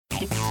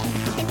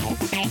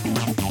Web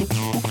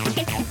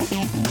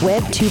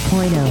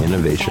 2.0.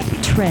 Innovation.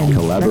 Trend.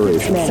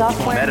 Collaboration.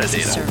 Software.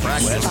 Metadata.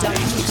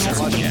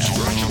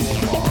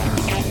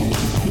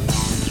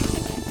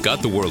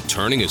 Got the world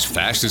turning as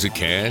fast as it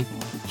can?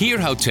 Hear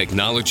how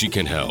technology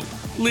can help,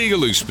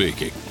 legally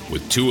speaking,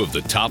 with two of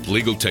the top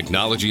legal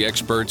technology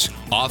experts,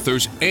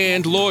 authors,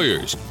 and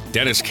lawyers,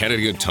 Dennis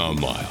Kennedy and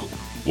Tom Mile.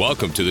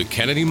 Welcome to the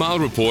Kennedy Mile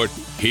Report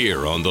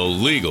here on the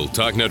Legal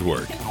Talk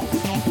Network.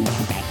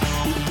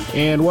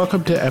 And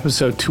welcome to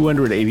episode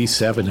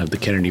 287 of the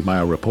Kennedy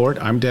Mile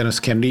Report. I'm Dennis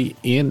Kennedy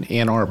in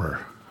Ann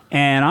Arbor.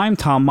 And I'm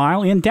Tom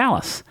Mile in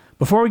Dallas.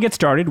 Before we get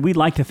started, we'd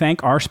like to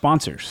thank our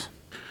sponsors.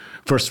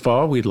 First of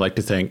all, we'd like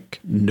to thank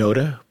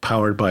Nota,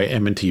 powered by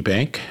M&T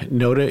Bank.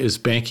 Nota is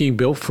banking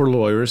built for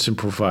lawyers and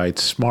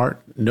provides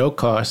smart,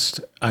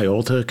 no-cost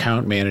IOLTA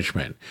account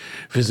management.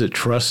 Visit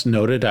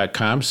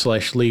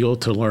trustnota.com/legal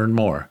to learn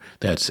more.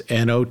 That's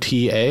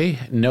N-O-T-A,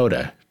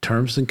 Nota.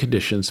 Terms and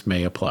conditions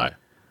may apply.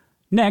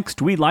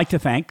 Next, we'd like to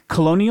thank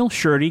Colonial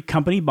Surety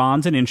Company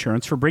Bonds and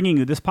Insurance for bringing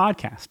you this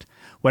podcast.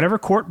 Whatever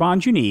court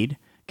bonds you need,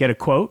 get a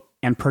quote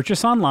and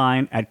purchase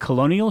online at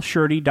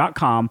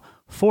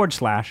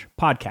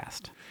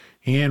colonialsurety.com/podcast.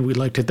 And we'd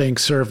like to thank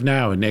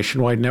ServeNow, a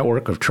nationwide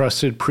network of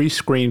trusted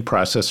pre-screened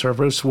process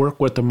servers. Work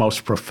with the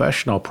most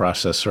professional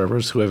process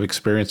servers who have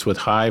experience with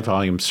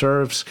high-volume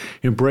serves,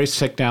 embrace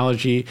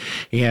technology,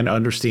 and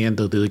understand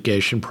the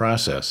litigation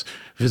process.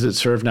 Visit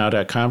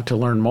servenow.com to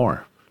learn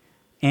more.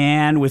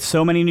 And with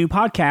so many new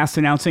podcasts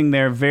announcing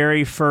their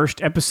very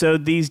first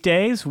episode these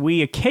days,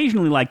 we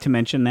occasionally like to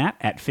mention that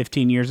at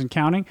 15 years and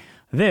counting,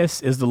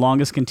 this is the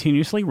longest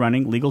continuously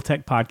running legal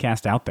tech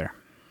podcast out there.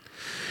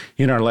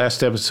 In our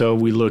last episode,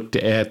 we looked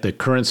at the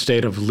current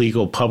state of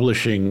legal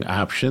publishing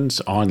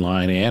options,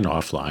 online and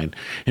offline,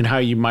 and how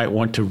you might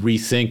want to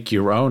rethink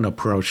your own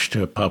approach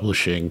to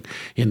publishing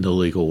in the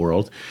legal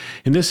world.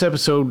 In this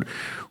episode,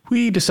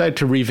 we decided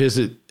to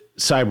revisit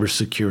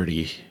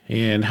cybersecurity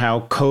and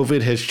how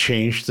COVID has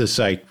changed the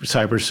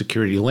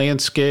cybersecurity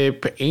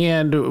landscape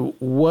and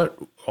what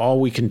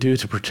all we can do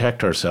to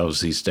protect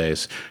ourselves these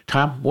days.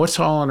 Tom, what's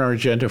all on our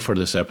agenda for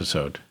this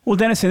episode? Well,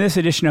 Dennis, in this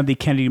edition of the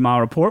Kennedy Mile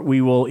Report, we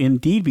will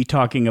indeed be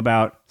talking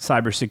about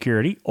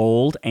cybersecurity,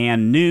 old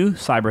and new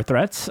cyber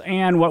threats,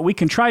 and what we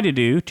can try to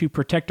do to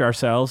protect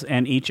ourselves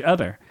and each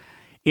other.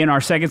 In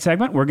our second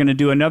segment, we're going to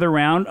do another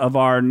round of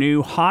our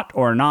new Hot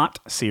or Not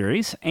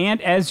series.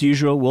 And as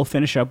usual, we'll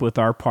finish up with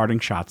our parting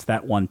shots,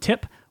 that one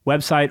tip,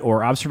 website,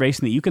 or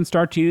observation that you can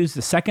start to use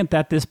the second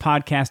that this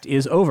podcast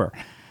is over.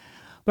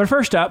 But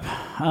first up,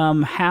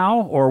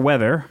 how or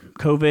whether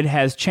COVID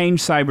has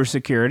changed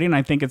cybersecurity, and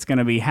I think it's going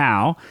to be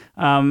how,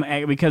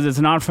 because it's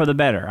not for the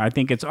better. I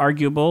think it's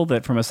arguable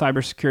that from a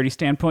cybersecurity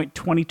standpoint,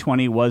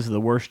 2020 was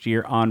the worst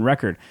year on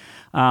record.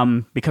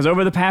 Because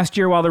over the past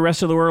year, while the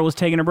rest of the world was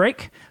taking a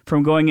break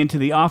from going into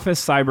the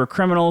office, cyber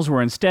criminals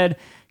were instead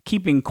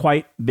keeping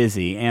quite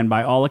busy. And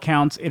by all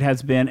accounts, it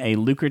has been a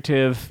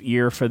lucrative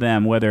year for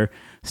them, whether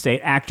state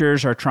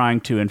actors are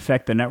trying to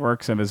infect the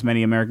networks of as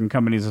many American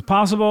companies as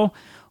possible,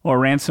 or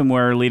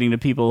ransomware leading to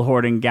people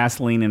hoarding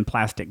gasoline in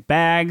plastic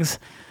bags.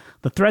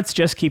 The threats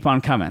just keep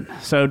on coming.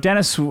 So,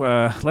 Dennis,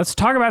 let's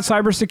talk about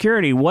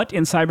cybersecurity. What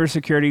in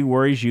cybersecurity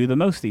worries you the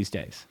most these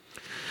days?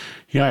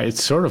 Yeah,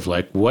 it's sort of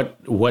like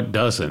what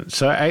doesn't.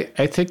 So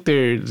I think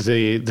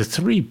the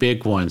three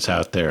big ones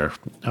out there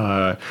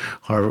are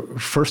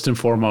first and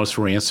foremost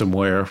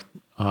ransomware.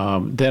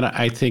 Then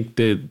I think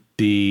that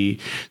the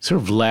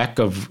sort of lack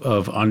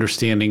of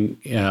understanding,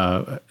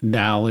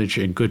 knowledge,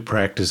 and good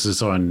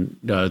practices on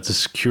the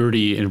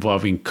security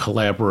involving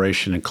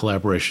collaboration and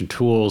collaboration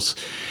tools,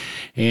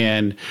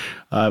 and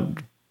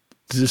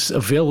this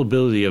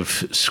availability of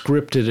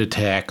scripted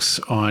attacks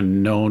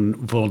on known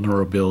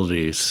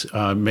vulnerabilities,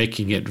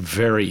 making it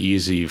very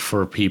easy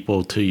for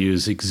people to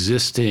use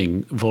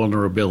existing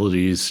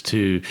vulnerabilities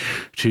to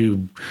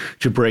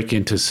break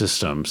into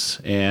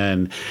systems.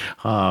 And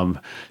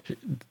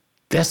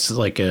that's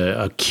like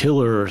a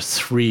killer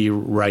three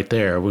right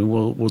there.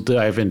 We'll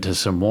dive into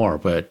some more,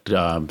 but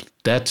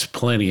that's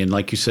plenty. And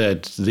like you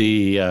said,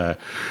 the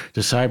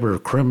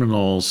cyber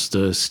criminals,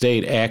 the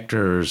state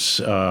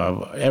actors,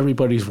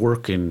 everybody's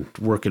working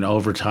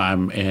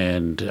overtime,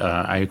 and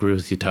I agree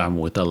with you, Tom,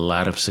 with a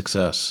lot of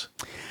success.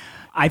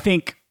 I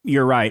think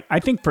you're right. I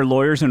think for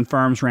lawyers and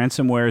firms,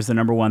 ransomware is the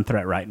number one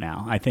threat right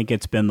now. I think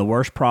it's been the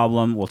worst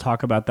problem. We'll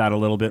talk about that a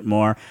little bit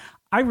more.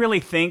 I really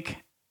think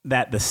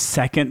that the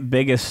second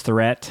biggest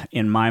threat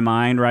in my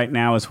mind right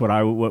now is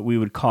what we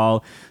would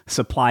call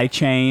supply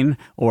chain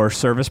or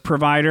service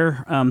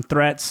provider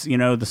threats. You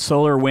know, the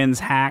SolarWinds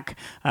hack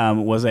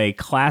was a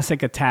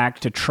classic attack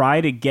to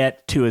try to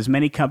get to as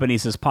many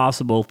companies as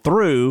possible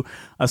through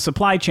a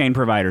supply chain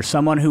provider,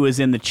 someone who is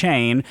in the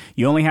chain.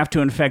 You only have to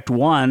infect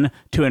one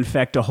to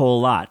infect a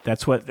whole lot.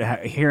 That's what,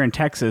 here in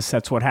Texas,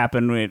 that's what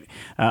happened with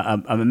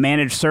a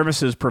managed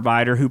services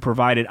provider who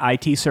provided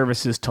IT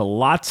services to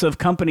lots of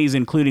companies,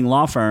 including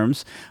law firms.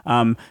 firms.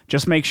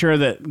 Just make sure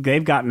that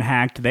they've gotten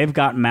hacked, they've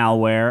got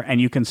malware,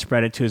 and you can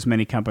spread it to as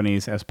many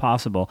companies as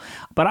possible.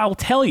 But I'll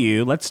tell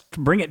you, let's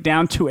bring it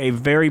down to a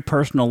very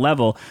personal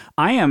level.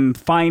 I am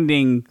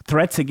finding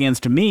threats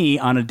against me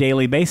on a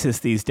daily basis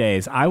these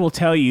days. I will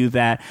tell you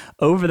that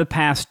over the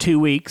past 2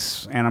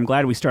 weeks, and I'm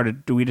glad we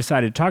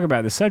decided to talk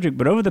about this subject,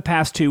 but over the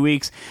past 2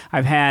 weeks,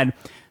 I've had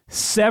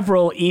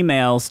several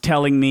emails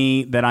telling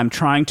me that I'm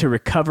trying to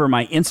recover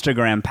my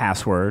Instagram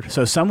password.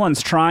 So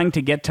someone's trying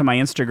to get to my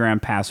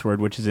Instagram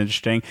password, which is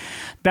interesting.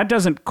 That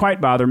doesn't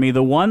quite bother me.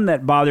 The one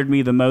that bothered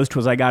me the most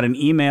was I got an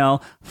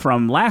email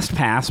from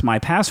LastPass, my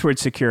password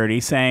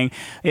security, saying,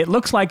 it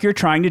looks like you're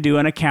trying to do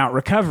an account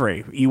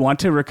recovery. You want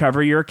to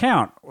recover your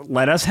account.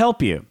 Let us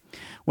help you.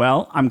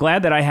 Well, I'm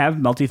glad that I have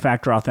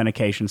multi-factor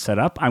authentication set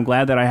up. I'm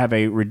glad that I have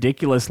a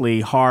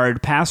ridiculously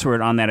hard password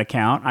on that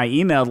account. I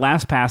emailed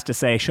LastPass to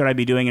say, should I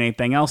be doing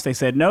anything else? They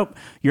said, nope,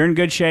 you're in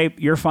good shape.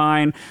 You're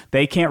fine.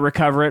 They can't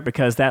recover it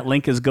because that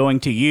link is going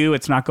to you.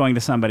 It's not going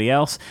to somebody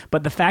else.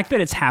 But the fact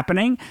that it's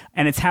happening,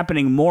 and it's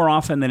happening more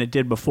often than it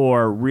did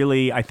before,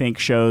 really, I think,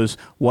 shows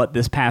what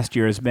this past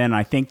year has been.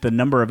 I think the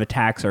number of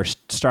attacks are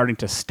starting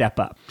to step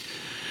up.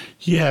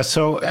 Yeah,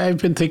 so I've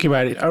been thinking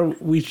about it. Are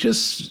we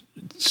just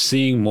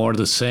seeing more of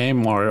the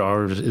same,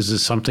 or is it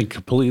something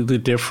completely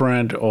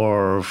different,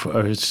 or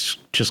it's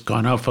just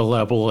gone up a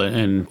level?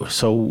 And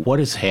so what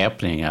is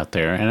happening out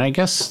there? And I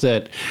guess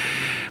that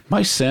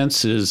my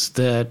sense is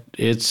that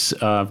it's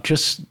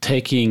just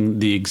taking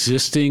the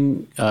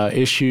existing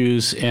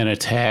issues and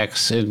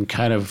attacks and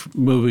kind of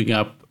moving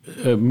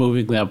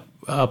them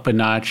up a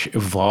notch,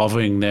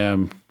 evolving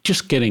them,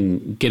 just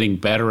getting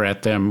better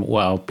at them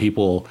while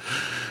people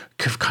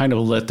kind of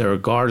let their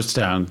guards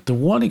down. The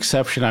one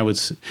exception I would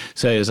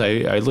say is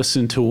I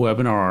listened to a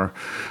webinar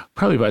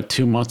probably about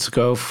 2 months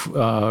ago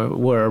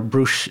where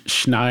Bruce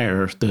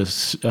Schneier, the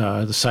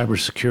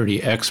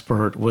cybersecurity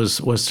expert,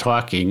 was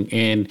talking,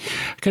 and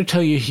I got to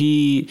tell you,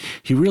 he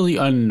really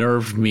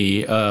unnerved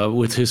me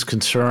with his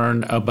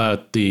concern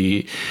about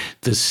the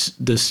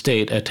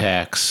state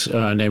attacks,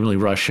 namely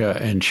Russia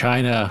and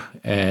China,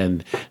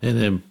 and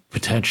then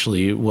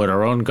potentially what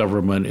our own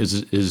government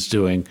is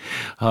doing.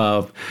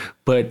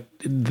 But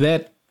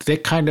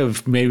that kind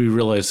of made me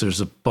realize there's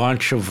a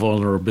bunch of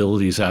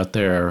vulnerabilities out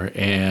there,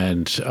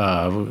 and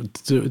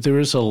there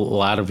is a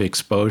lot of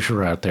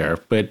exposure out there.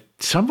 But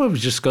some of it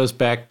just goes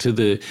back to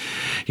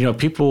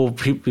people.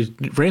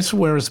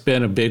 Ransomware has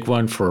been a big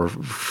one for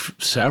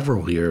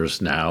several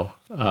years now.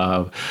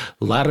 A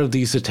lot of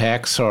these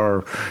attacks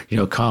are,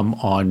 come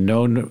on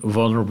known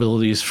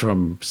vulnerabilities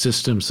from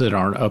systems that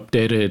aren't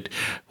updated,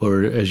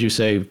 or, as you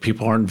say,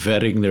 people aren't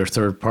vetting their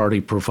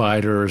third-party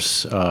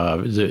providers,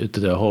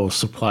 the whole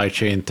supply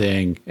chain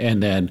thing.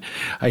 And then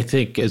I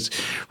think, as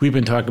we've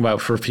been talking about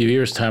for a few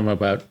years' time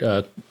about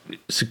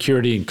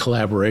security and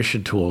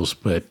collaboration tools,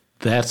 but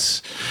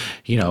that's,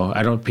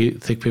 I don't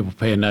think people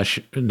pay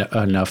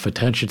enough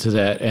attention to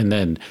that. And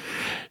then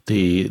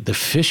the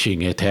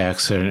phishing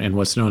attacks and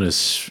what's known as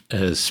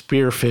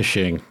spear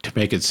phishing, to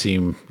make it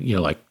seem,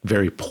 like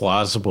very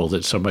plausible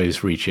that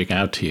somebody's reaching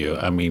out to you.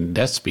 I mean,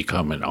 that's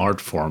become an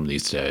art form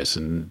these days,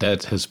 and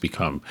that has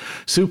become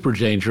super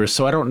dangerous.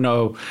 So I don't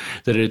know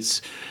that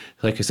it's,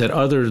 like I said,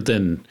 other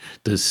than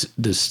the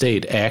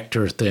state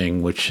actor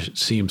thing, which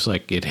seems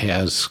like it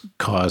has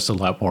caused a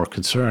lot more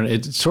concern,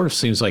 it sort of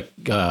seems like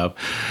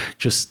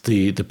just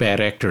the bad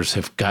actors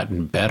have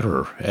gotten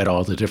better at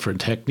all the different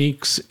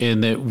techniques,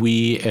 and that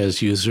we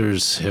as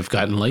users have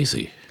gotten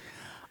lazy.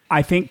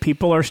 I think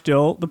people are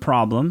still the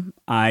problem.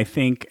 I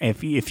think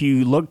if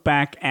you look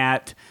back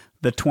at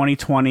the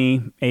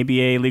 2020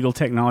 ABA Legal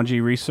Technology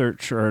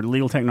Research or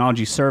Legal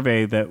Technology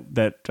Survey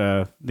that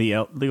the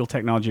Legal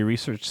Technology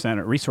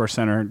Resource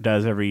Center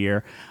does every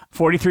year,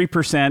 only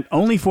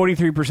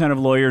 43% of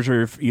lawyers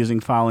are using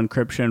file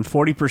encryption,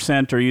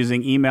 40% are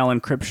using email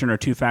encryption or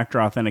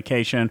two-factor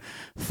authentication,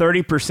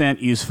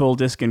 30% use full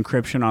disk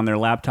encryption on their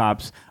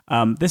laptops.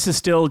 This is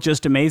still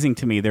just amazing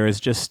to me. There is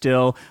just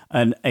still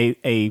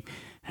a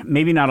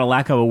maybe not a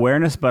lack of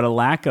awareness, but a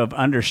lack of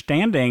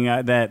understanding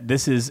that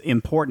this is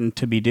important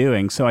to be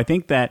doing. So I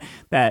think that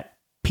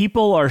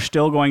people are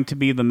still going to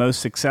be the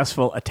most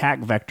successful attack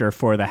vector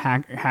for the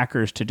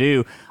hackers to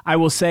do. I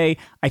will say,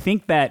 I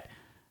think that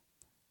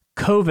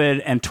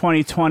COVID and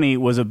 2020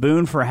 was a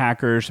boon for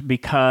hackers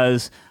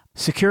because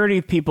security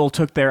people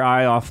took their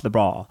eye off the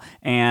ball,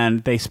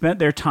 and they spent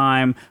their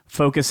time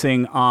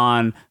focusing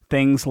on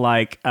things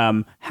like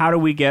how do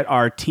we get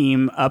our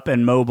team up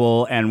and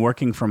mobile and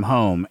working from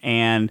home?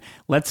 And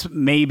let's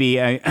maybe,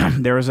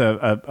 there was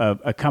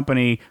a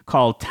company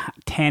called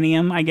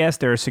Tanium, I guess.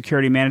 They're a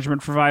security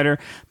management provider.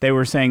 They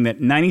were saying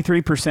that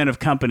 93% of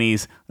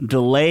companies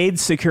delayed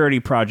security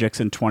projects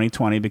in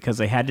 2020 because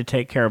they had to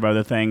take care of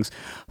other things.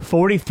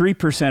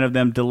 43% of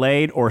them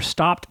delayed or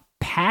stopped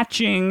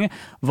patching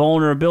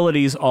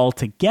vulnerabilities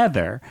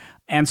altogether.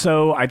 And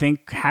so I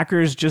think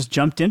hackers just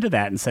jumped into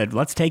that and said,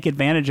 let's take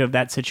advantage of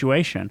that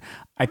situation.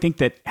 I think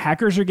that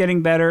hackers are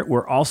getting better.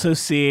 We're also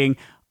seeing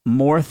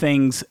more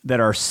things that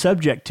are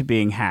subject to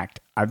being hacked.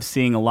 I'm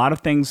seeing a lot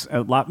of things,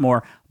 a lot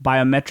more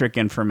biometric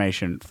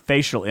information,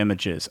 facial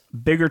images,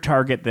 bigger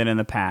target than in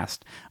the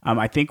past.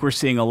 I think we're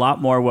seeing a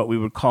lot more what we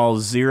would call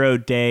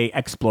zero-day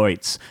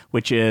exploits,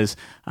 which is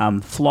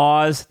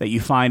flaws that you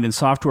find in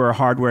software or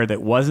hardware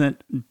that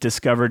wasn't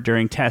discovered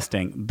during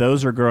testing.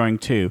 Those are growing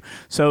too.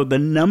 So the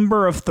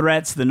number of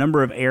threats, the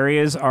number of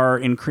areas are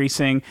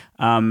increasing,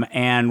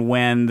 and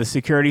when the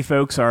security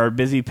folks are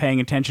busy paying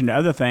attention to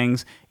other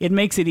things, it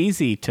makes it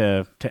easy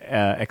to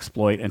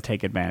exploit and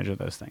take advantage of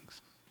those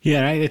things.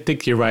 Yeah, I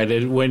think you're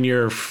right. When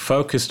you're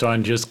focused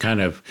on just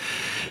kind of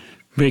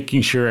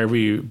making sure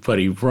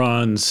everybody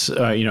runs,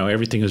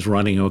 everything is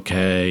running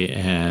okay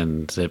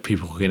and that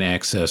people can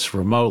access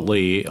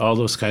remotely, all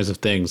those kinds of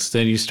things,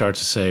 then you start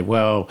to say,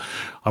 well,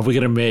 are we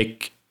going to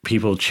make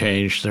people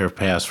change their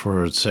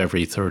passwords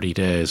every 30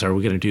 days? Are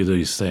we going to do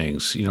these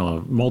things?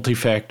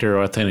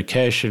 Multi-factor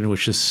authentication,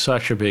 which is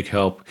such a big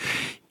help,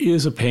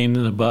 is a pain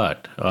in the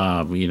butt,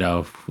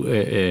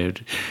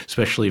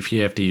 especially if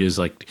you have to use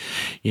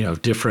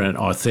different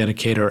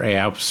authenticator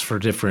apps for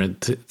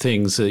different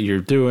things that you're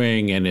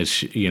doing, and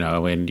it's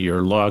and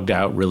you're logged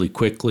out really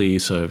quickly,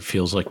 so it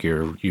feels like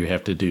you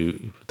have to do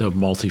the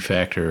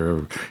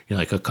multi-factor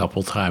like a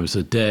couple times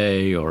a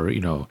day or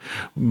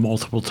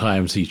multiple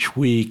times each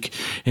week,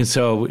 and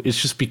so it's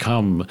just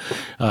become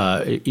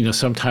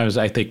sometimes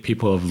I think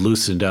people have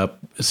loosened up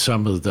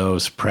some of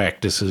those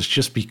practices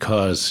just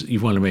because you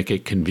want to make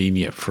it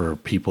convenient for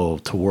people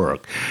to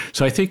work.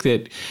 So I think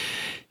that,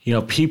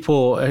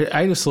 people,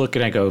 I just look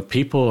and I go,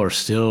 people are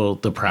still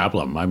the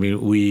problem. I mean,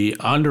 we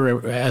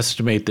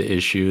underestimate the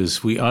issues.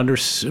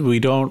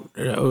 People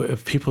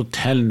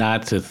tend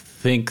not to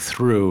think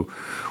through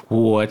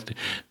what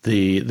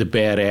the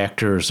bad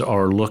actors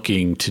are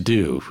looking to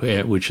do,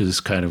 which is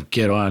kind of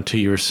get onto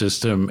your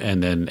system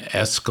and then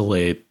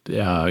escalate,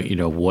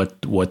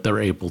 what they're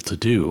able to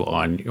do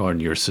on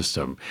your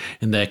system.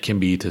 And that can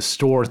be to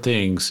store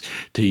things,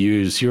 to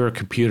use your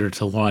computer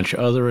to launch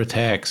other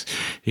attacks,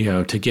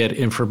 to get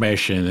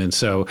information. And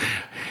so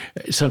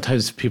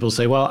sometimes people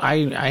say, well,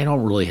 I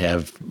don't really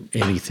have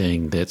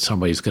anything that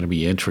somebody's going to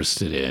be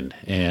interested in.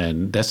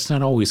 And that's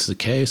not always the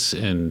case.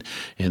 And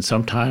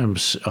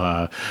sometimes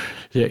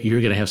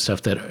you're going to have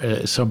stuff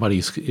that somebody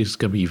is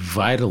going to be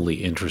vitally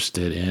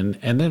interested in.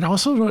 And then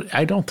also,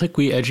 I don't think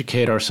we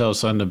educate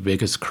ourselves on the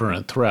biggest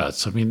current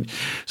threats. I mean,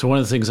 so one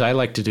of the things I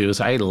like to do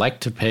is I like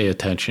to pay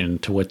attention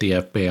to what the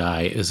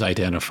FBI is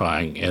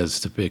identifying as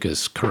the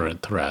biggest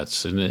current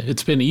threats. And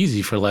it's been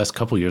easy for the last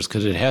couple of years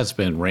because it has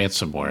been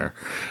ransomware.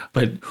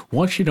 But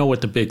once you know what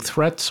the big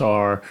threats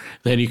are,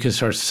 then you can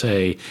start to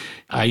say,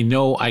 I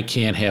know I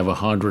can't have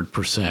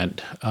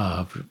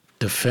 100%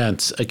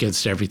 defense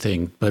against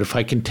everything, but if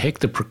I can take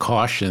the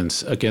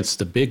precautions against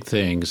the big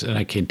things and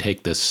I can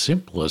take the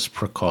simplest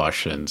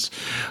precautions,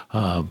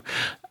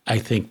 I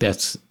think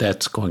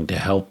that's going to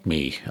help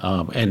me.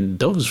 And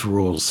those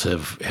rules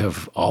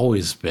have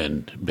always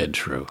been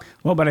true.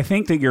 Well, but I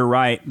think that you're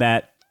right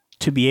that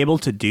to be able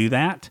to do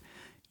that,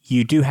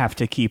 you do have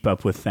to keep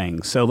up with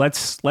things. So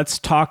let's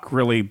talk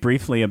really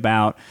briefly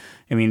about,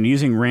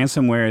 using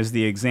ransomware as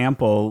the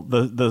example,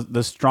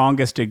 the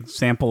strongest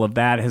example of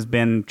that has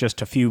been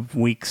just a few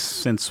weeks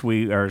since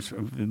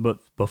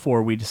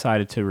before we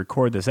decided to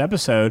record this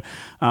episode,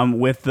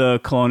 with the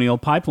Colonial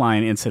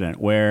Pipeline incident,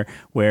 where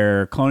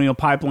Colonial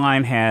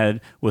Pipeline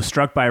was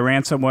struck by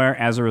ransomware.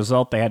 As a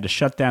result, they had to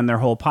shut down their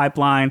whole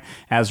pipeline.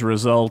 As a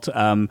result,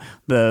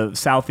 the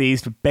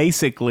Southeast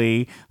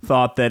basically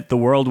thought that the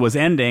world was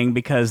ending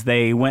because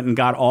they went and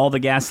got all the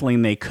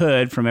gasoline they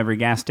could from every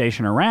gas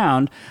station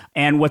around.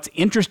 And what's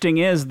interesting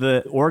is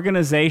the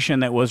organization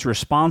that was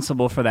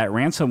responsible for that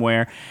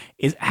ransomware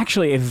is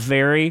actually a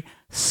very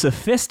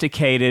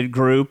sophisticated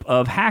group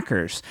of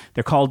hackers.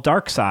 They're called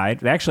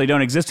DarkSide. They actually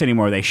don't exist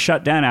anymore. They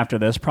shut down after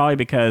this, probably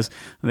because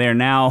they're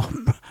now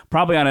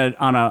probably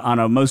on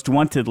a most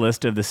wanted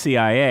list of the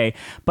CIA.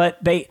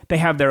 But they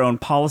have their own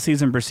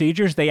policies and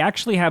procedures. They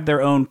actually have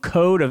their own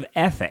code of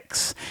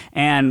ethics.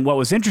 And what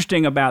was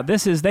interesting about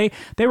this is they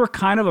were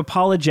kind of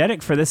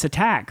apologetic for this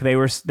attack.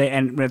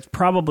 And that's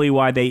probably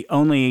why they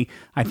only,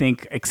 I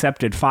think,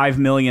 accepted $5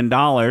 million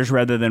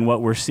rather than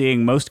what we're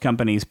seeing most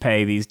companies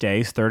pay these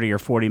days, 30 or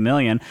 40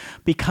 million,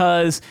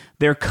 because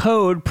their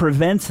code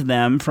prevents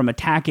them from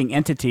attacking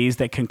entities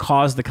that can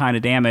cause the kind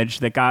of damage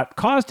that got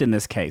caused in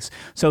this case.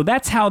 So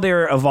that's how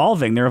they're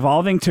evolving. They're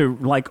evolving to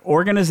like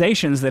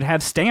organizations that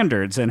have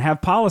standards and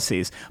have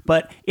policies,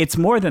 but it's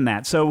more than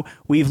that. So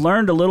we've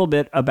learned a little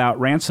bit about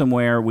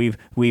ransomware.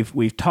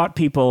 We've taught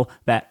people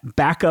that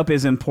backup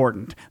is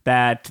important,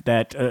 that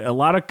a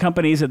lot of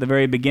companies at the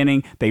very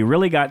beginning, they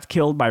really got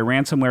killed by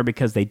ransomware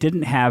because they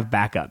didn't have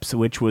backups,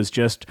 which was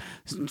just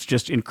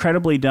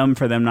incredibly dumb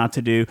for them not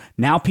to do.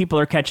 Now people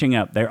are catching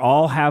up. They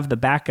all have the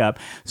backup.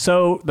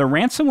 So the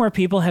ransomware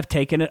people have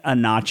taken it a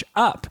notch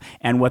up.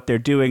 And what they're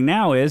doing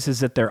now is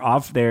that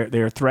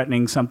they're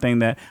threatening something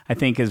that I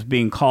think is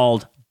being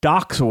called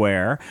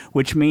doxware,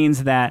 which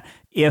means that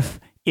if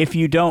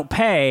you don't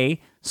pay,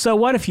 so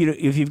what if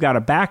you've got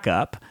a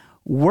backup?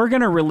 we're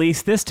going to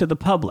release this to the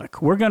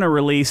public. We're going to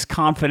release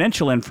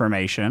confidential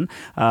information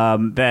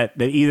that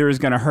either is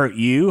going to hurt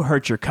you,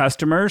 hurt your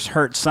customers,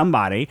 hurt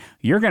somebody.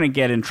 You're going to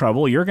get in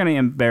trouble. You're going to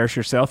embarrass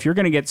yourself. You're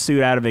going to get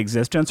sued out of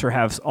existence or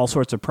have all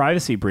sorts of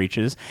privacy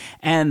breaches.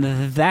 And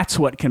that's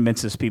what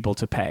convinces people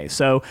to pay.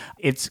 So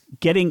it's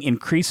getting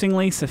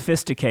increasingly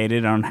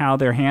sophisticated on how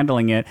they're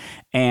handling it.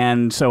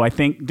 And so I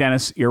think,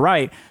 Dennis, you're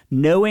right.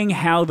 Knowing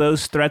how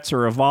those threats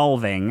are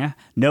evolving,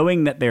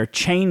 knowing that they're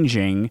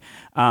changing,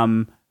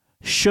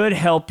 should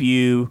help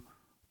you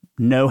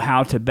know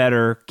how to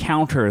better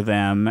counter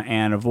them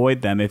and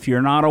avoid them. If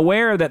you're not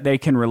aware that they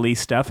can release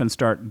stuff and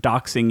start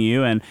doxing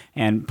you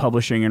and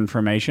publishing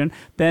information,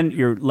 then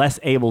you're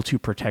less able to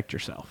protect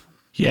yourself.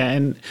 Yeah,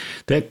 and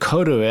that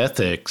code of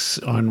ethics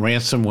on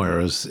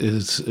ransomware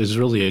is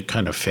really a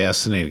kind of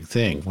fascinating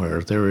thing,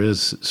 where there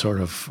is sort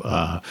of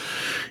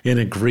an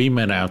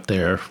agreement out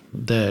there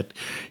that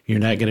you're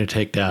not going to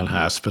take down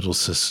hospital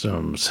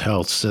systems,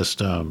 health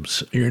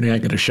systems. You're not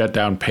going to shut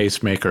down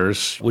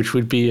pacemakers, which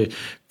would be a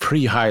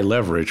pretty high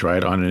leverage,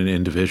 right, on an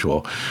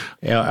individual.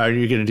 Are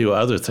you going to do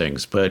other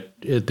things? But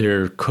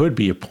there could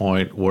be a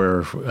point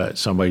where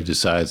somebody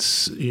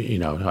decides,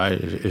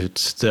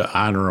 it's the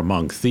honor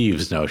among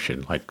thieves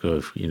notion, like,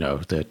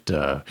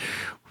 that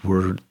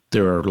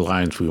there are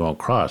lines we won't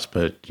cross,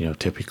 but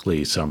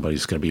typically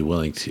somebody's going to be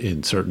willing to,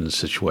 in certain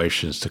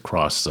situations, to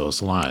cross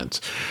those lines.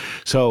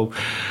 So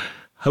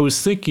I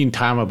was thinking,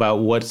 Tom, about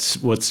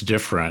what's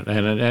different,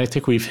 and I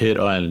think we've hit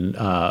on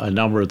a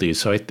number of these.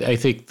 So I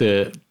think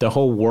the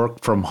whole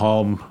work from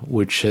home,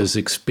 which has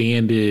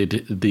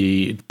expanded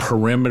the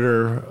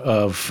perimeter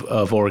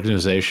of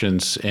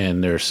organizations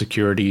and their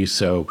security.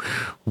 So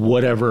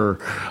whatever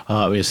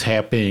is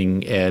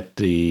happening at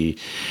the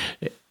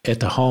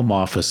home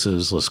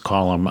offices, let's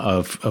call them,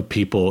 of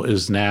people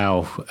is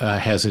now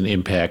has an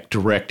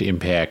direct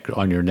impact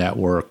on your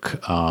network.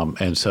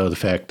 And so the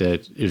fact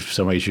that if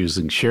somebody's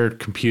using shared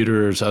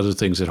computers, other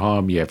things at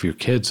home, you have your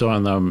kids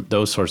on them,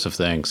 those sorts of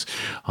things,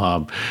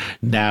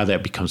 now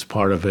that becomes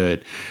part of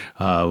it.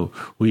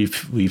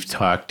 We've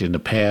talked in the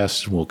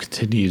past, and we'll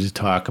continue to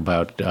talk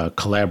about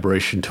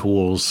collaboration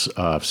tools.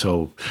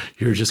 So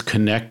you're just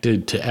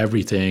connected to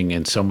everything,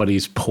 and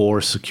somebody's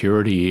poor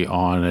security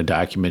on a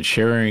document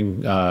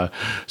sharing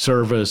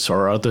service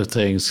or other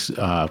things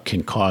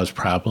can cause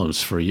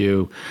problems for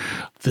you.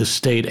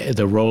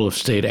 The role of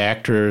state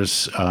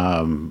actors,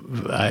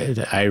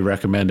 I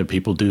recommend that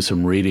people do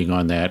some reading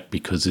on that,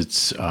 because it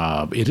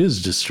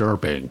is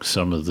disturbing,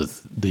 some of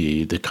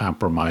the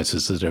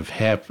compromises that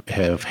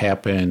have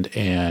happened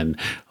and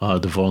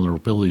the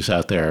vulnerabilities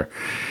out there.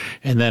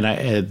 And then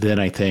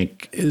I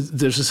think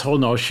there's this whole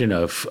notion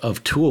of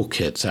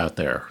toolkits out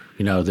there,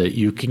 that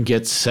you can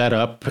get set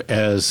up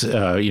as,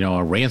 a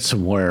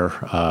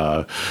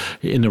ransomware,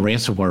 in the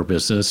ransomware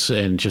business,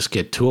 and just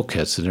get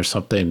toolkits. And there's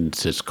something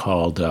that's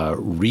called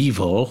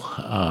REvil,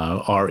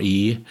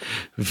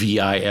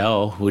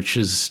 REvil, which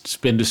has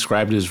been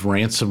described as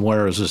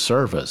ransomware as a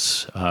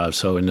service.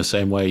 So in the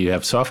same way you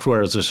have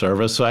software as a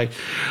service, I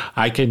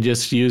can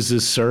just use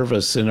this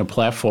service in a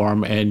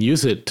platform and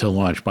use it to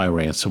launch my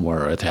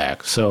ransomware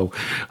attack. So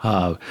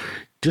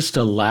just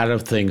a lot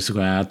of things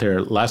going out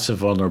there, lots of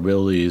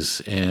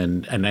vulnerabilities.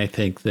 And I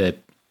think that,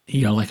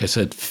 like I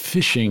said,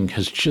 phishing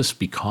has just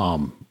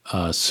become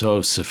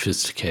so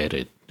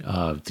sophisticated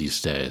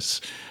these days.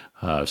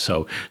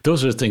 So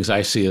those are the things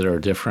I see that are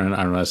different.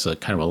 I don't know, that's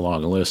kind of a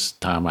long list,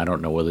 Tom. I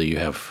don't know whether you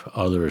have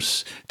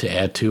others to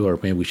add to, or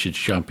maybe we should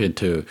jump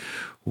into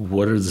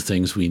what are the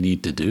things we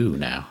need to do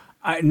now.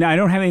 No, I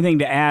don't have anything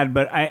to add,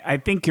 but I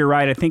think you're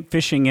right. I think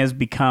phishing has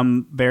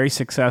become very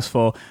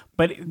successful.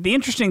 But the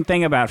interesting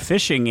thing about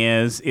phishing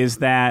is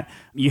that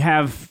you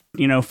have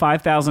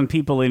 5,000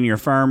 people in your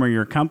firm or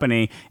your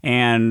company,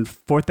 and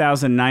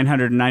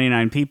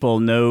 4,999 people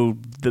know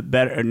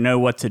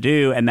what to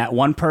do, and that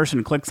one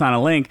person clicks on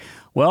a link.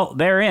 Well,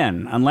 they're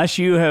in. Unless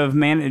you have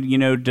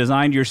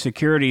designed your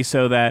security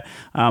so that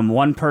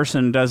one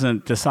person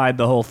doesn't decide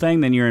the whole thing,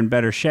 then you're in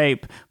better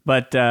shape.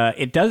 But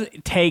it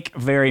doesn't take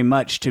very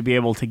much to be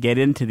able to get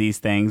into these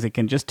things. It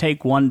can just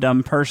take one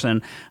dumb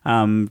person,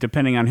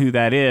 depending on who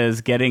that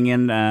is, getting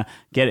in,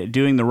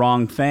 doing the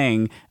wrong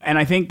thing. And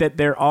I think that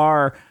there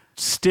are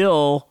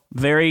still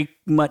very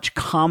much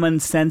common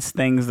sense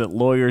things that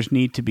lawyers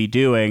need to be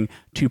doing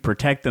to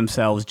protect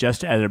themselves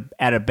just at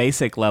a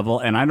basic level.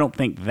 And I don't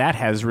think that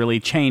has really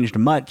changed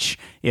much,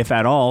 if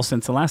at all,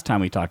 since the last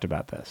time we talked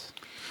about this.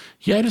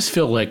 Yeah, I just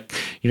feel like,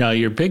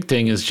 your big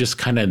thing is just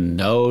kind of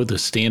know the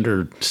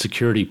standard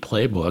security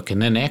playbook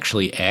and then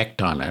actually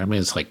act on it. I mean,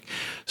 it's like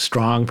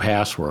strong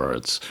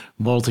passwords,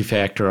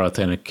 multi-factor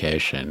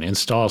authentication,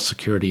 install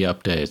security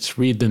updates,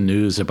 read the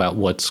news about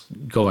what's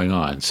going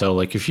on. So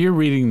like if you're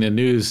reading the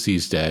news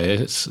these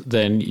days,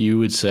 then you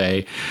would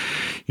say,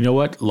 you know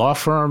what, law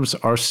firms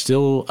are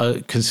still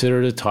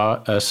considered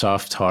a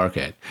soft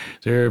target.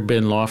 There have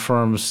been law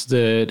firms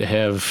that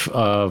have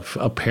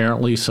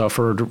apparently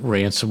suffered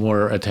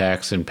ransomware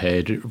attacks and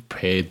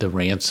paid the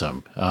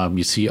ransom.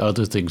 You see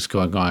other things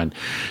going on.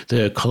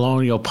 The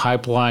Colonial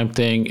Pipeline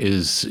thing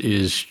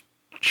is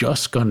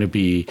just going to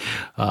be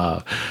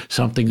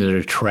something that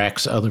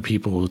attracts other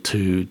people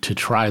to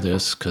try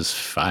this, because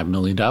 $5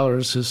 million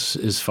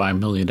is $5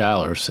 million.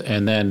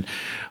 And then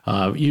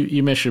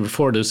you mentioned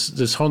before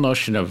this whole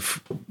notion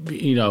of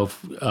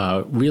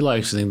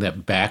realizing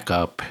that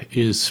backup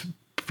is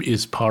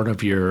part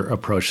of your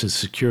approach to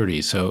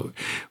security. So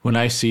when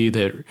I see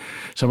that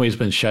somebody's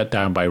been shut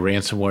down by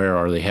ransomware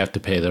or they have to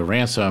pay the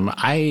ransom,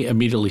 I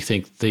immediately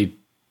think they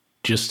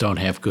just don't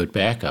have good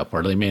backup,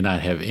 or they may not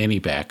have any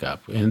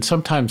backup. And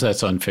sometimes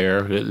that's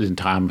unfair. And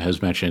Tom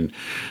has mentioned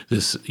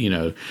this,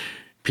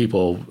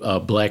 people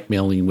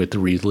blackmailing with the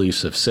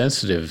release of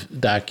sensitive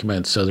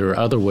documents. So there are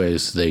other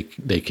ways they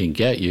can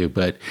get you.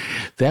 But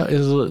that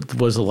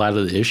was a lot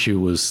of the issue.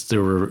 Was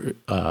there were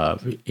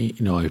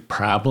a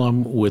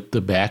problem with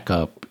the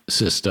backup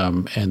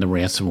system, and the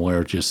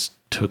ransomware just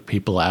took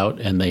people out,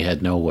 and they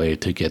had no way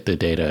to get the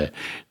data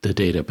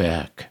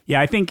back.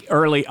 Yeah, I think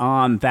early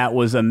on that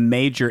was a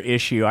major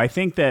issue. I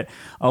think that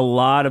a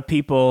lot of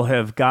people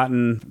have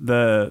gotten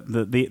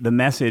the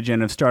message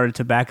and have started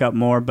to back up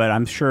more, but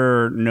I'm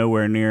sure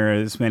nowhere near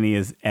as many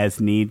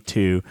as need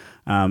to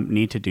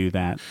do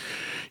that.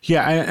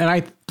 Yeah,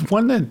 and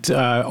one that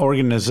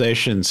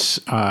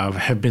organizations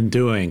have been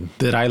doing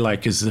that I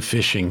like is the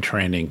phishing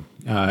training.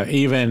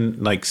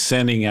 Even like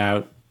sending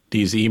out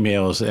these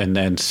emails and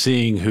then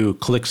seeing who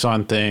clicks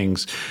on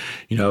things,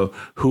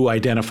 who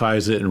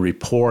identifies it and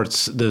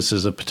reports this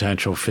as a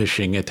potential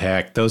phishing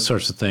attack, those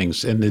sorts of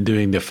things, and then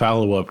doing the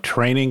follow-up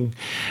training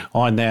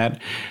on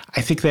that.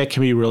 I think that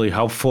can be really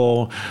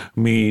helpful. I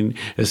mean,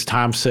 as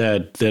Tom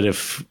said, that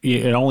if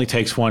it only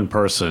takes one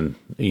person,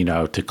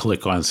 to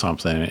click on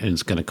something, and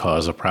it's going to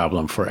cause a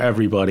problem for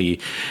everybody.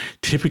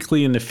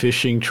 Typically in the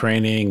phishing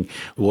training,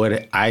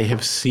 what I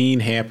have seen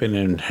happen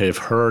and have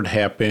heard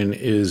happen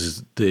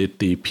is that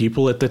the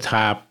people at the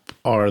top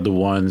are the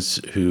ones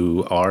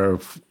who are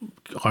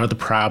the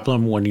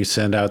problem when you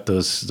send out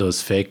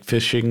those fake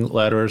phishing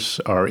letters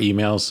or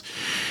emails,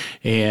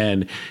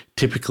 and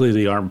typically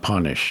they aren't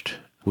punished,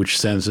 which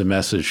sends a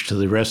message to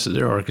the rest of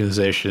the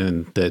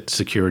organization that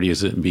security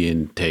isn't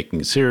being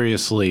taken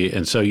seriously.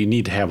 And so you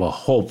need to have a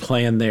whole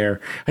plan there.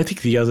 I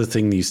think the other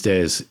thing these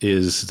days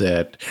is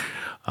that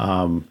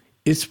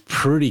it's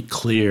pretty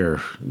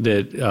clear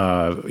that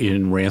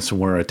in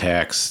ransomware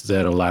attacks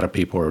that a lot of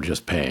people are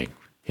just paying.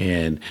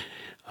 And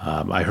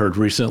I heard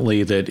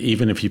recently that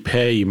even if you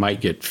pay, you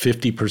might get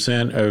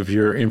 50% of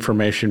your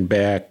information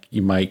back.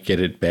 You might get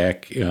it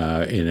back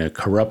in a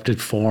corrupted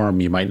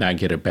form. You might not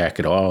get it back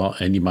at all,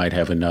 and you might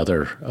have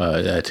another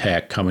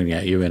attack coming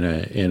at you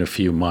in a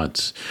few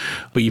months.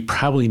 But you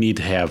probably need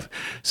to have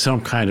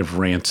some kind of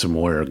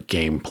ransomware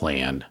game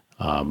plan.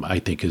 I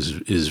think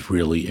is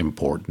really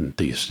important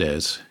these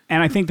days.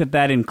 And I think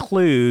that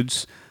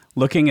includes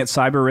looking at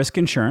cyber risk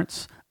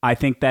insurance. I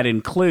think that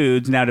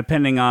includes, now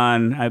depending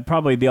on,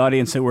 probably the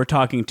audience that we're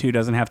talking to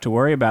doesn't have to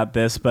worry about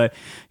this, but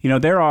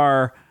there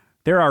are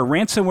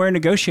ransomware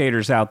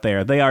negotiators out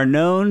there. They are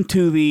known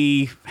to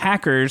the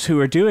hackers who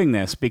are doing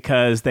this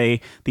because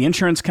the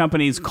insurance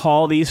companies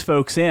call these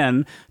folks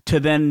in to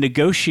then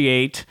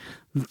negotiate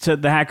to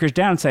the hackers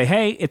down and say,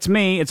 hey, it's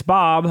me, it's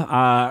Bob.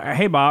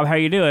 Hey, Bob, how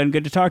you doing?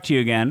 Good to talk to you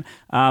again.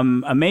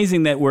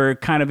 Amazing that we're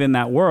kind of in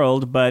that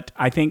world, but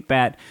I think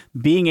that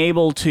being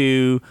able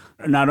to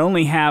not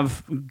only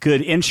have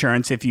good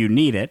insurance if you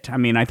need it,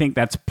 I think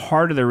that's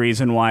part of the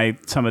reason why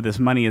some of this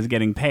money is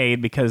getting paid,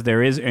 because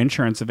there is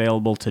insurance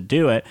available to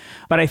do it.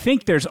 But I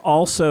think there's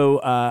also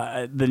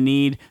the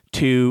need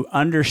to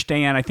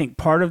understand, I think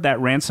part of that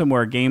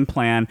ransomware game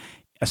plan,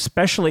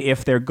 especially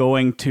if they're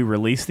going to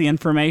release the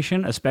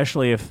information,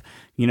 especially if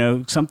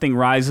something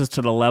rises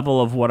to the level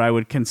of what I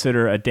would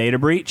consider a data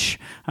breach,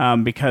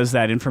 because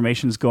that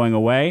information is going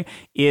away,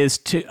 is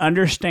to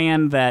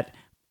understand that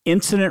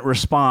incident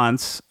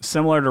response,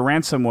 similar to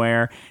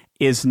ransomware,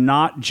 is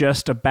not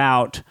just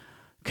about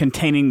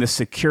containing the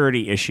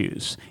security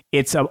issues.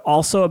 It's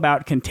also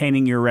about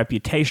containing your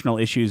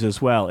reputational issues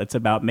as well. It's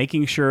about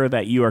making sure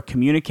that you are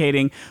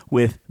communicating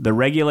with the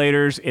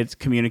regulators, it's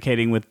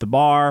communicating with the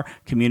bar,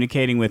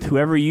 communicating with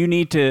whoever you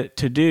need to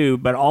do,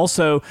 but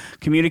also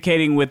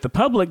communicating with the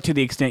public to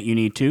the extent you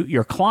need to,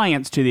 your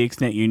clients to the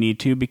extent you need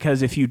to,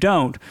 because if you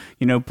don't,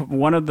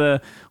 one of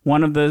the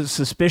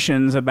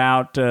suspicions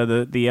about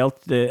the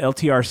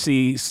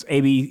LTRC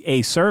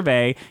ABA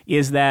survey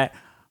is that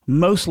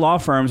most law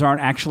firms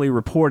aren't actually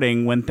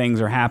reporting when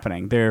things are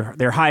happening.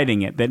 They're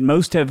hiding it. That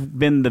most have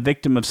been the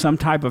victim of some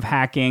type of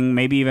hacking,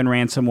 maybe even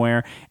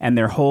ransomware, and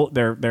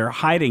they're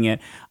hiding it.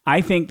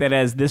 I think that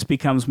as this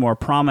becomes more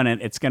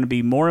prominent, it's going to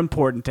be more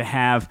important to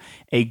have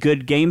a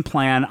good game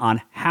plan on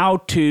how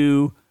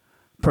to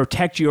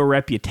protect your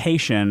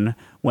reputation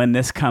when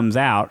this comes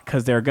out,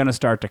 because they're going to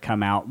start to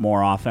come out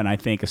more often, I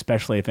think,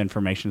 especially if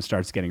information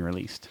starts getting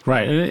released.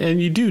 Right.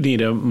 And you do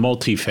need a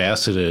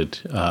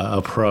multifaceted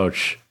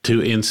approach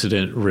to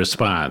incident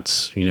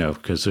response,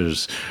 because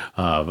there's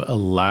a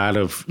lot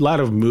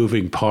of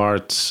moving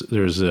parts.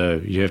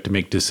 You have to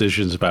make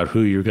decisions about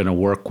who you're going to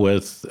work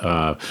with,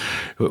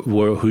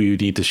 who you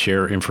need to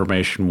share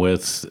information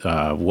with,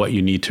 what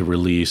you need to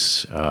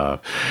release.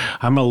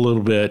 I'm a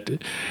little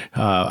bit,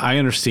 I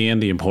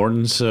understand the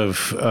importance of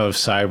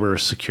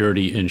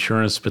cybersecurity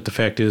insurance, but the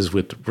fact is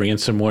with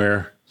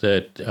ransomware,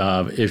 that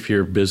if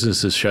your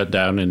business is shut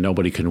down and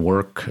nobody can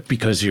work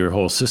because your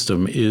whole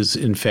system is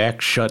in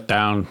fact shut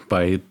down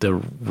by the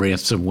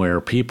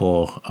ransomware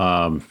people,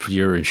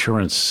 your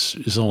insurance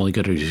is only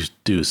going to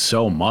do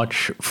so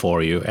much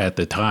for you at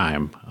the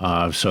time.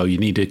 So you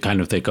need to kind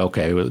of think,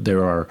 okay,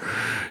 there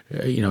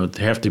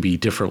have to be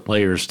different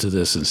layers to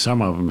this, and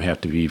some of them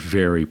have to be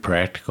very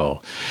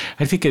practical.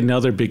 I think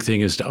another big thing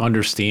is to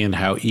understand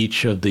how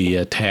each of the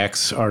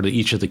attacks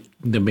each of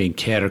the main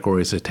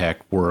categories of attack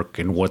work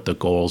and what the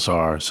goals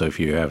are. So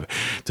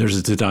if there's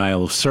a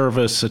denial of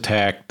service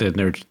attack, then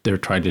they're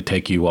trying to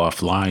take you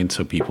offline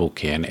so people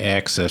can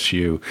access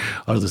you.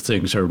 Other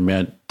things are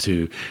meant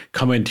to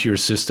come into your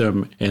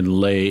system and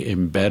lay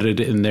embedded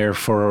in there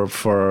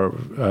for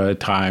a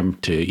time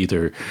to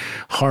either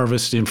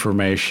harvest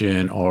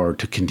information or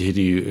to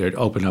continue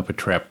open up a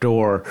trap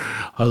door.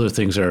 Other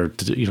things are,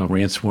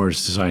 ransomware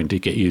is designed to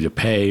get you to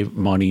pay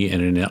money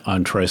in an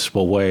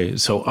untraceable way.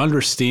 So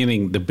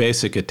understanding the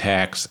basic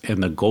attacks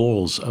and the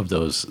goals of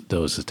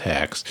those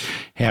attacks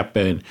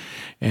happen,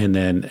 and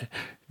then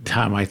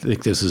Tom, I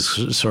think this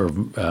is sort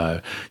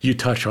of, you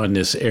touch on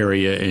this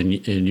area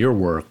in your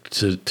work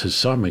to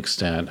some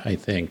extent, I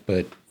think.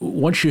 But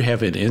once you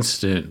have an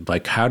incident,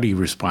 like how do you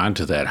respond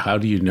to that? How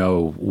do you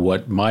know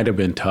what might have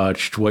been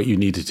touched, what you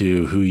need to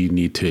do, who you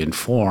need to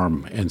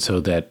inform? And so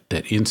that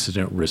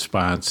incident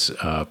response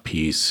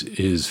piece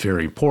is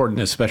very important,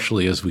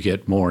 especially as we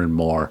get more and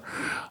more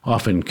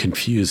often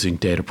confusing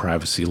data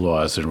privacy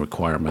laws and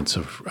requirements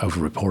of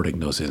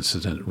reporting those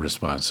incident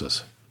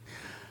responses.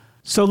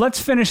 So let's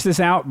finish this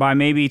out by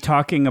maybe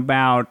talking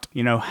about,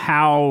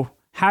 how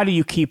do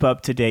you keep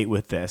up to date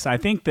with this? I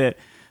think that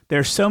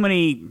there's so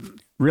many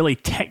really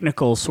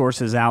technical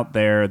sources out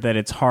there that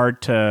it's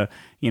hard to,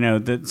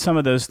 that some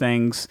of those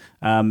things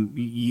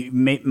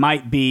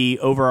might be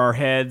over our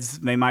heads.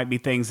 They might be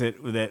things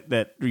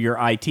that your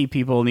IT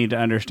people need to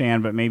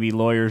understand, but maybe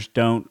lawyers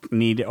don't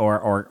need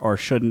or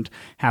shouldn't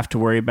have to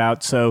worry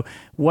about. So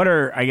what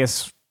are,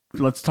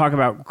 let's talk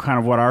about kind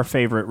of what our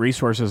favorite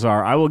resources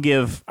are. I will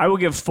give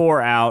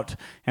 4 out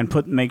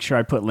and make sure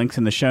I put links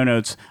in the show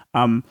notes.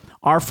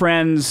 Our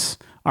friends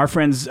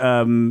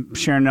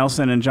Sharon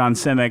Nelson and John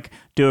Simic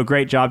do a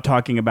great job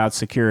talking about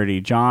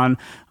security. John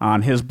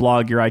on his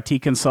blog, Your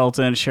IT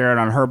Consultant, Sharon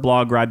on her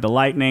blog, Ride the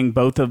Lightning,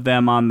 both of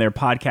them on their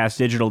podcast,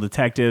 Digital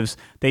Detectives.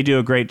 They do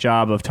a great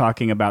job of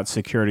talking about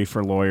security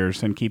for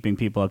lawyers and keeping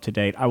people up to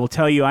date. I will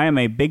tell you, I am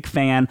a big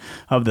fan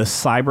of the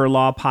Cyber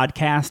Law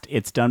podcast.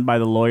 It's done by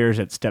the lawyers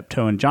at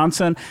Steptoe and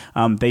Johnson.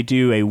 They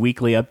do a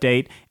weekly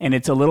update, and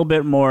it's a little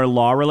bit more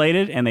law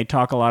related, and they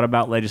talk a lot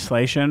about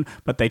legislation,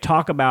 but they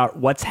talk about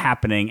what's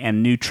happening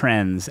and new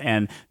trends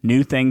and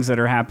new things that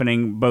are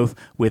happening, both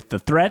with the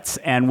threats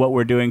and what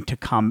we're doing to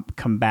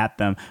combat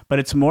them. But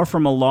it's more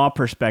from a law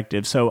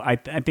perspective. So I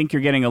think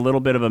you're getting a little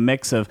bit of a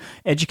mix of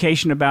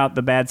education about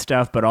the bad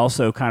stuff, but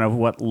also kind of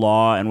what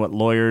law and what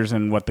lawyers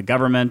and what the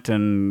government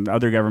and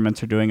other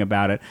governments are doing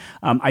about it.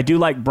 I do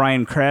like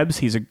Brian Krebs.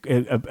 He's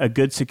a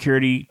good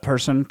security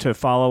person to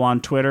follow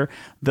on Twitter.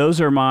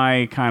 Those are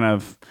kind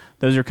of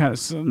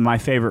my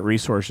favorite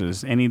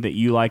resources. Any that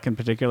you like in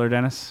particular,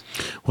 Dennis?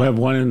 We'll have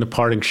one in the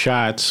parting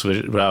shots,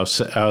 which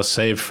I'll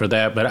save for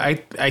that. But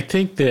I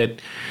think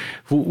that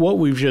what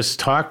we've just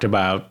talked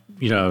about,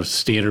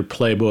 standard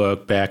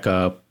playbook,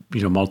 backup,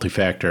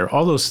 multi-factor,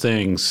 all those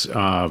things,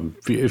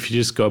 if you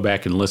just go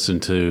back and listen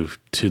to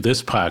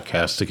this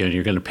podcast again,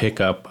 you're going to pick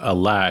up a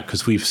lot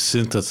because we've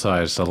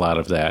synthesized a lot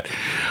of that.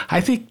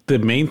 I think the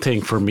main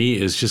thing for me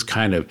is just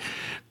kind of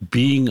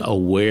being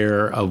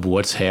aware of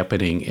what's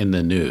happening in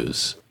the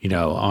news,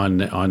 on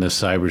the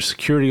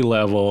cybersecurity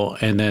level,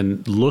 and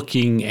then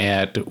looking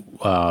at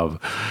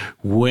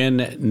when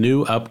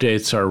new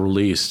updates are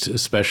released,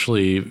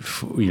 especially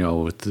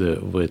with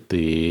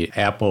the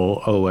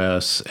Apple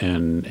OS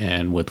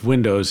and with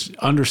Windows,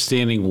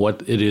 understanding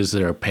what it is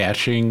they're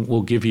patching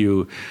will give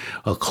you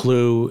a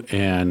clue.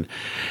 And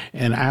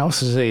I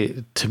also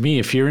say, to me,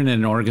 if you're in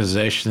an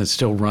organization that's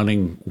still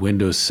running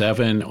Windows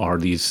 7 or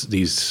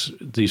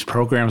these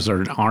programs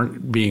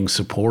aren't being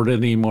supported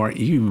anymore,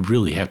 you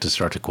really have to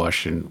start to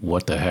question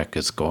what the heck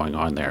is going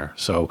on there.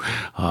 So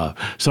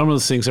some of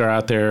those things are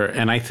out there,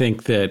 and I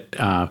think that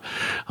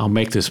I'll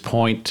make this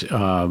point,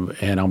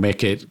 and I'll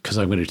make it because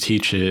I'm going to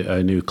teach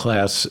a new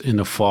class in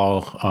the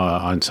fall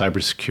on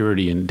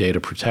cybersecurity and data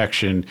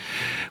protection.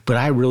 But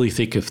I really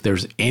think if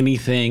there's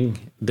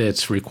anything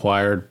that's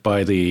required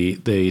by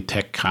the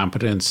tech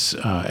competence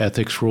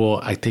ethics rule,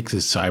 I think the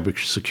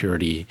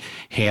cybersecurity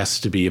has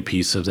to be a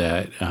piece of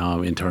that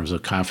in terms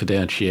of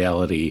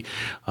confidentiality,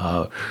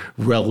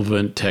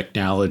 relevant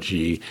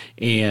technology,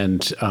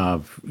 and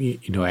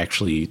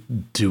actually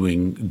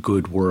doing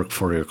good work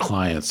for your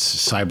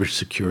clients.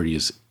 Cybersecurity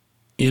is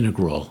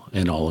integral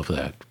in all of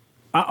that.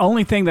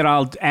 Only thing that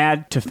I'll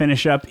add to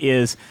finish up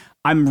is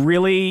I'm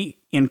really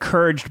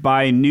encouraged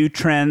by new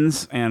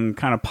trends and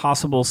kind of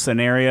possible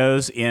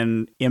scenarios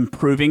in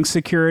improving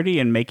security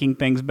and making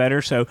things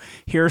better. So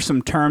here are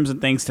some terms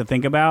and things to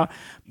think about.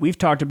 We've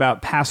talked about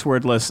a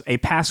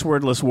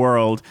passwordless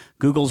world.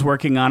 Google's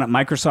working on it.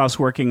 Microsoft's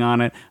working on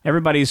it.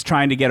 Everybody's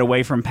trying to get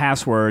away from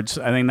passwords.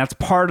 I think that's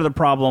part of the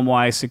problem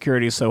why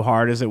security is so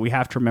hard, is that we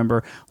have to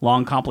remember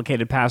long,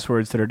 complicated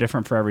passwords that are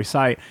different for every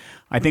site.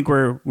 I think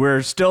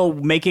we're still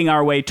making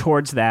our way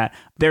towards that.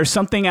 There's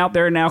something out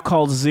there now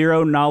called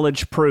zero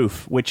knowledge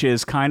proof, which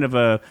is kind of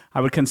I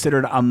would consider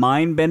it a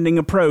mind-bending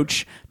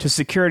approach to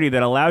security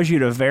that allows you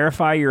to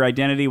verify your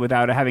identity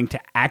without having to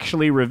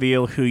actually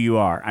reveal who you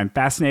are. I'm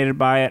fascinated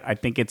by it. I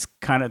think it's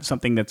kind of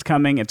something that's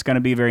coming. It's going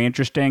to be very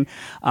interesting.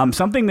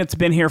 Something that's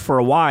been here for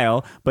a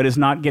while, but is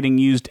not getting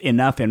used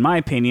enough, in my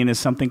opinion, is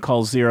something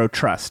called zero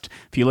trust.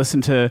 If you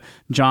listen to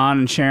John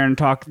and Sharon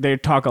they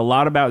talk a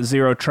lot about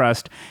zero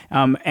trust,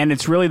 and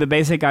it's really the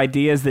basic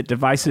idea is that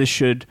devices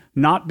should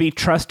not be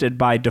trusted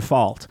by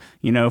default.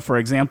 For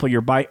example,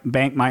 your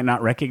bank might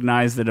not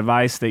recognize the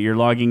device that you're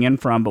logging in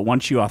from, but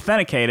once you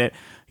authenticate it,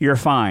 you're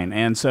fine.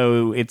 And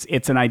so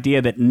it's an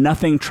idea that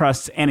nothing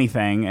trusts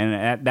anything,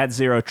 and that's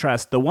zero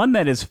trust. The one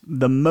that is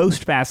the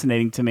most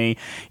fascinating to me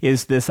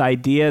is this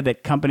idea that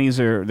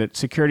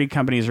security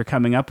companies are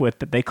coming up with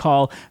that they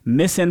call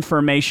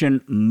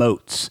misinformation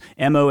moats,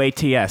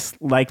 M-O-A-T-S,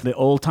 like the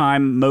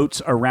old-time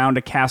moats around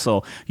a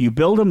castle. You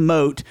build a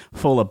moat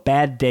full of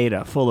bad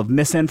data, full of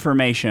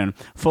misinformation,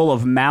 full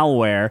of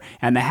malware,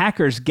 and the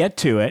hackers get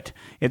to it.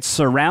 It's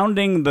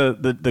surrounding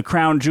the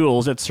crown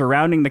jewels. It's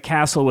surrounding the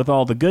castle with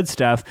all the good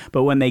stuff.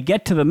 But when they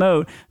get to the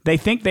moat, they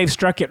think they've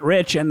struck it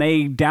rich, and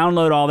they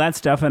download all that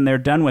stuff, and they're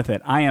done with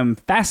it. I am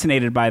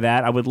fascinated by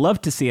that. I would love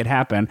to see it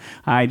happen.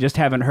 I just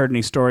haven't heard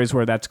any stories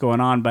where that's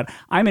going on. But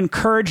I'm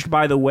encouraged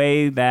by the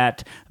way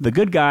that the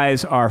good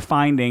guys are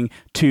finding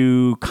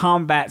to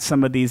combat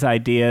some of these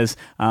ideas.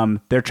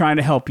 They're trying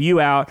to help you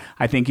out.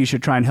 I think you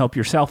should try and help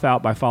yourself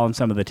out by following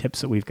some of the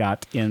tips that we've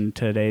got in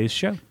today's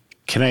show.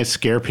 Can I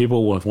scare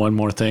people with one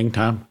more thing,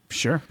 Tom?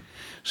 Sure.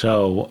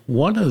 So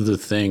one of the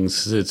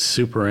things that's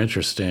super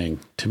interesting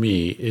to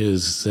me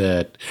is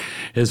that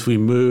as we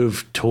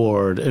move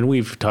toward, and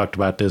we've talked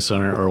about this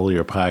on an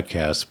earlier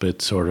podcast, but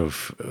sort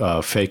of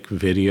fake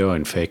video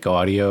and fake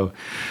audio,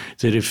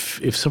 that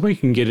if somebody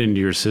can get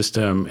into your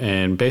system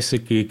and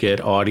basically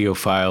get audio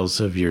files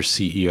of your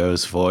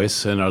CEO's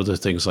voice and other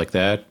things like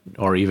that,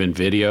 or even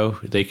video,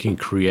 they can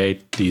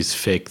create these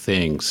fake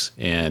things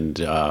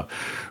and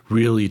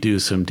really do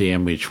some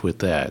damage with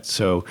that.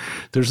 So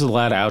there's a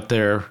lot out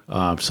there.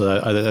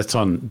 So that's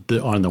on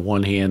the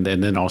one hand,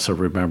 and then also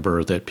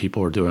remember that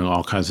people are doing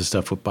all kinds of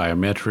stuff with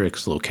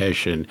biometrics,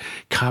 location,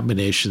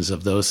 combinations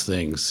of those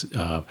things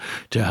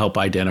to help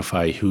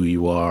identify who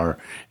you are,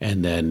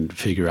 and then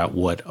figure out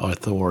what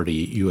authority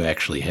you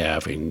actually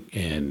have,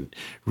 and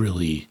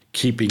really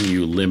keeping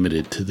you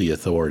limited to the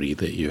authority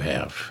that you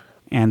have.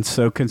 And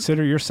so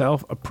consider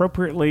yourself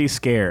appropriately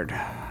scared.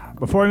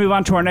 Before we move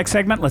on to our next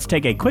segment, let's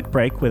take a quick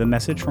break with a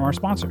message from our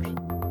sponsors.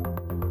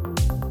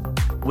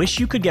 Wish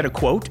you could get a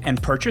quote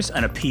and purchase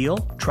an appeal,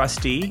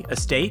 trustee,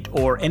 estate,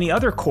 or any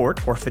other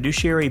court or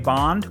fiduciary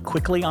bond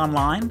quickly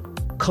online?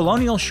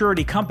 Colonial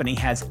Surety Company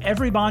has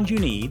every bond you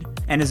need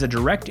and is a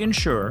direct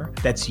insurer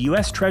that's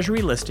U.S.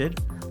 Treasury listed,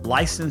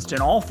 licensed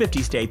in all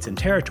 50 states and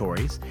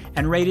territories,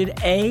 and rated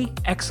A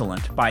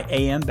Excellent by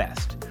AM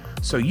Best.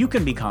 So you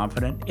can be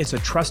confident it's a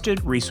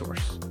trusted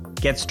resource.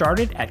 Get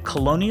started at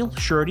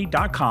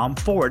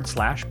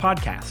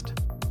colonialsurety.com/podcast.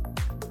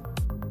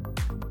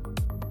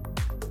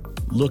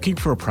 Looking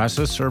for a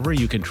process server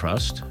you can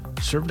trust?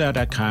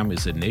 ServeNow.com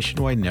is a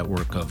nationwide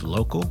network of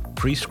local,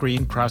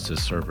 pre-screened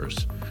process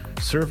servers.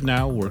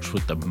 ServeNow works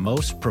with the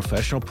most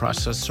professional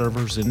process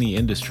servers in the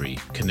industry,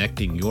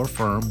 connecting your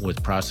firm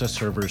with process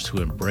servers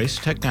who embrace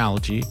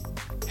technology,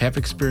 have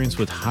experience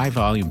with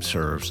high-volume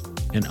serves,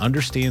 and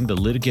understand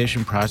the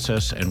litigation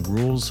process and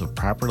rules of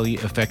properly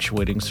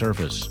effectuating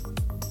service.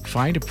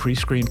 Find a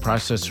pre-screened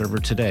process server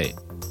today.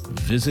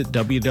 Visit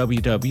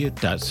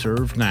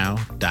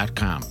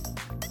www.servenow.com.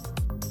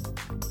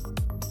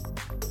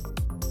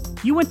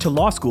 You went to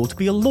law school to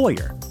be a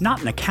lawyer,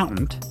 not an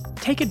accountant.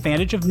 Take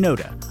advantage of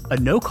Noda, a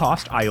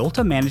no-cost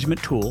IOLTA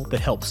management tool that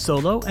helps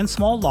solo and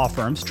small law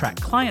firms track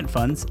client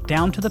funds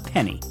down to the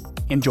penny.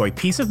 Enjoy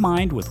peace of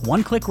mind with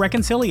one-click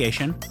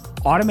reconciliation,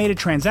 automated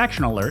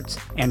transaction alerts,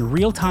 and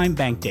real-time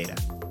bank data.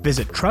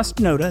 Visit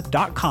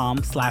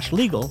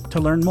trustnoda.com/legal to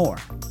learn more.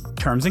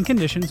 Terms and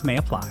conditions may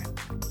apply.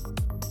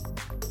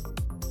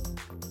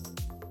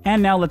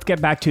 And now let's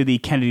get back to the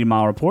Kennedy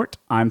Mile Report.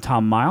 I'm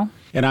Tom Mile.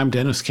 And I'm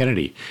Dennis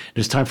Kennedy.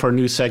 It's time for a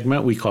new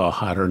segment we call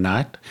Hot or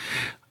Not.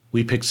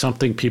 We pick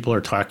something people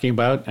are talking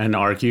about and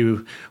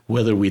argue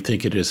whether we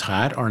think it is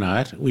hot or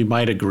not. We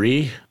might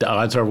agree. The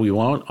odds are we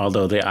won't,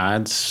 although the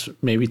odds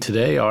maybe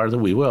today are that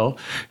we will.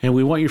 And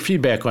we want your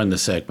feedback on the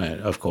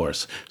segment, of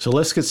course. So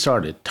let's get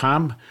started.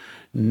 Tom,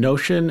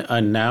 Notion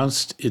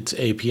announced its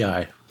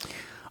API.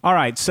 All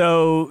right,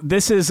 so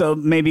this is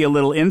maybe a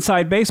little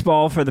inside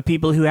baseball for the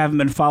people who haven't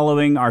been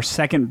following our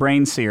Second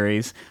Brain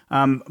series.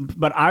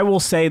 But I will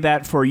say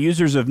that for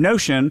users of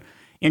Notion,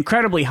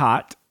 incredibly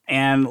hot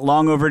and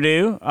long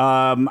overdue.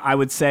 I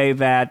would say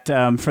that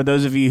for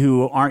those of you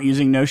who aren't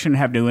using Notion,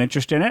 have no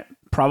interest in it,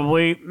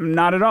 probably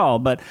not at all.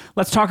 But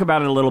let's talk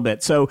about it a little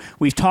bit. So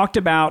we've talked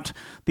about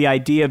the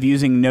idea of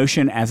using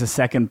Notion as a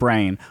second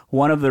brain.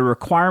 One of the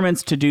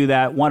requirements to do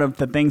that, one of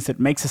the things that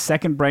makes a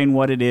second brain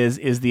what it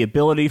is the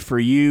ability for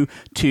you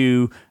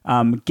to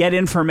get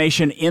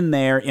information in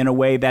there in a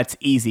way that's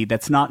easy,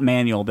 that's not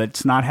manual,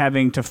 that's not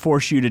having to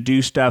force you to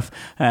do stuff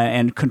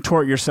and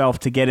contort yourself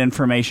to get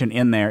information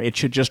in there. It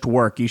should just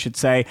work. You should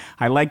say,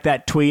 I like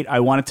that tweet, I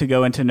want it to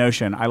go into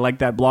Notion. I like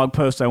that blog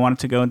post, I want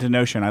it to go into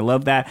Notion. I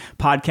love that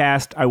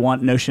podcast, I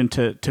want Notion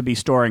to be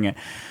storing it.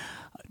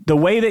 The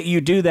way that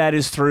you do that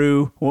is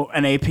through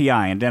an API,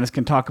 and Dennis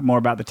can talk more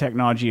about the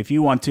technology if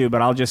you want to,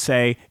 but I'll just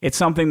say it's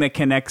something that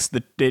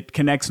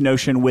connects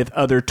Notion with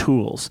other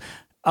tools.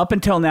 Up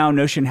until now,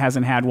 Notion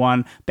hasn't had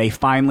one. They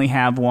finally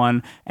have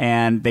one,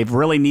 and they've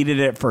really needed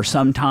it for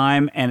some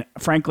time. And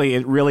frankly,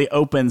 it really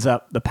opens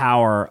up the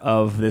power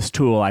of this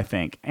tool, I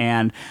think.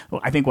 And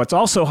I think what's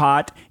also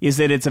hot is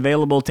that it's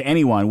available to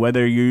anyone,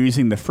 whether you're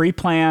using the free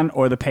plan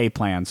or the pay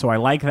plan. So I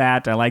like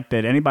that. I like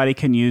that anybody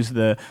can use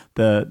the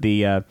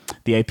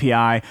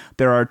API.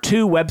 There are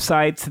two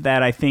websites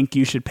that I think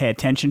you should pay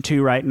attention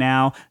to right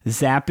now.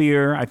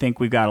 Zapier. I think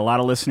we've got a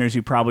lot of listeners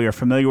who probably are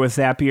familiar with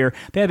Zapier.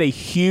 They have a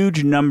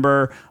huge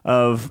number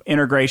of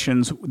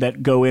integrations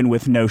that go in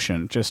with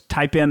Notion. Just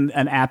type in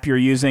an app you're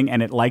using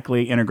and it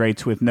likely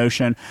integrates with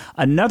Notion.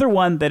 Another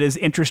one that is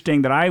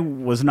interesting that I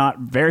was not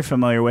very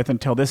familiar with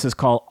until this is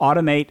called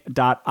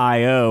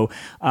Automate.io.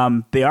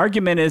 The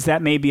argument is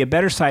that may be a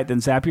better site than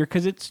Zapier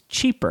because it's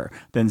cheaper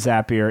than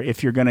Zapier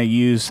if you're going to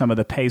use some of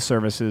the pay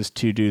services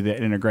to do the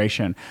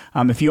integration.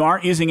 If you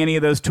aren't using any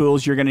of those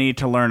tools, you're going to need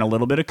to learn a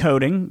little bit of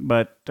coding,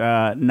 but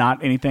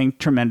not anything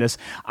tremendous.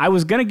 I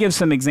was going to give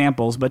some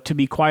examples, but to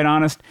be quite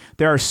honest,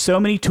 there are so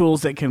many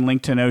tools that can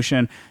link to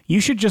Notion. You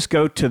should just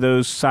go to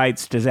those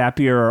sites, to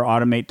Zapier or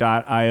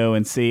Automate.io,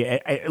 and see.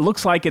 It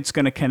looks like it's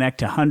going to connect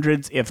to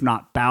hundreds, if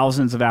not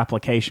thousands of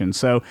applications.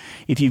 So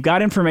if you've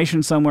got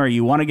information somewhere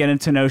you want to get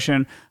into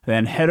Notion,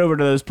 then head over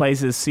to those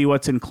places, see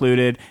what's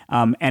included.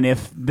 And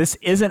if this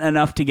isn't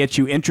enough to get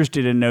you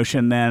interested in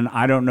Notion, then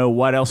I don't know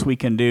what else we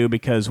can do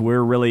because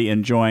we're really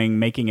enjoying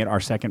making it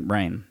our second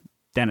brain.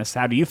 Dennis,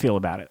 how do you feel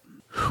about it?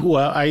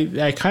 Well,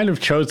 I kind of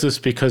chose this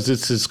because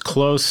it's as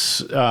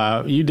close.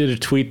 You did a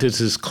tweet that's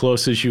as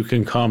close as you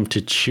can come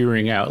to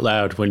cheering out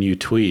loud when you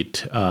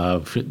tweet.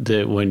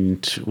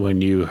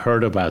 When you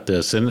heard about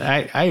this, and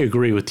I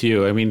agree with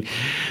you. I mean,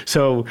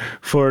 so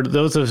for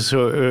those of us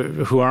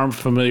who aren't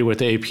familiar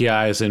with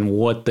APIs and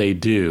what they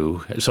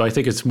do, so I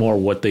think it's more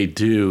what they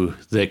do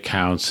that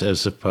counts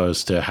as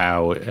opposed to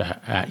how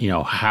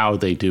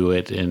they do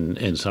it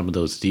in some of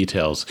those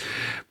details.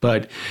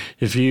 But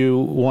if you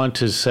want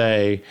to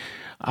say,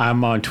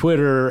 I'm on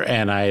Twitter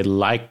and I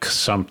like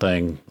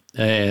something,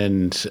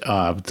 and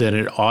then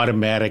it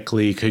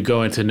automatically could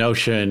go into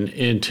Notion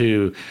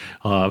into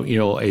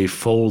a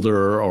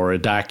folder or a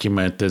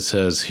document that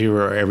says here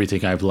are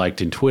everything I've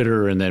liked in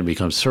Twitter, and then it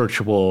becomes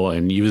searchable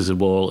and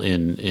usable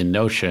in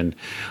Notion,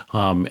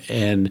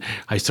 and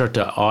I start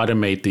to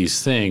automate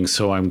these things,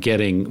 so I'm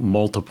getting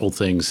multiple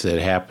things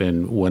that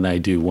happen when I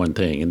do one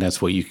thing, and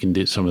that's what you can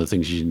do. Some of the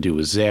things you can do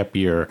with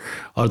Zapier,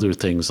 other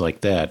things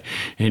like that,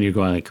 and you're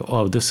going like,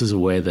 oh, this is a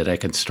way that I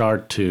can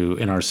start to,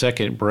 in our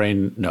second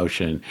brain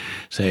Notion,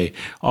 say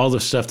all the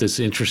stuff that's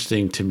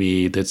interesting to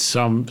me, that's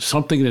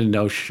something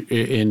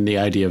in the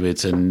idea of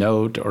it's a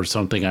note or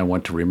something I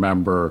want to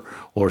remember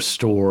or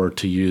store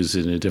to use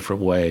in a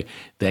different way,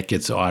 that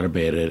gets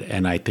automated.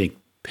 And I think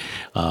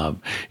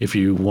if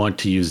you want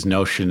to use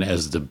Notion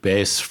as the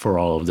base for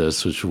all of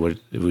this,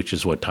 which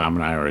is what Tom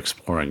and I are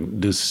exploring,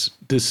 this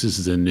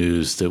is the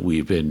news that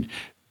we've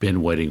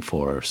been waiting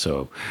for.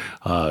 So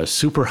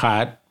super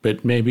hot,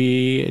 but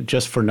maybe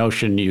just for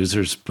Notion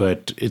users,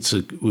 but it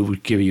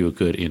would give you a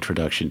good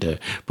introduction to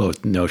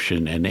both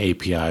Notion and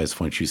APIs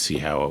once you see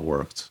how it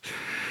works.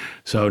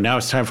 So now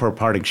it's time for our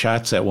parting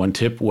shots. That one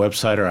tip,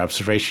 website, or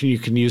observation you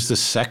can use the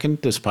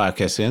second this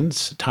podcast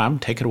ends. Tom,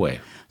 take it away.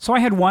 So I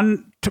had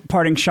one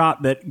parting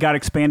shot that got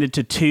expanded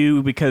to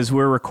two because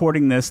we're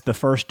recording this the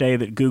first day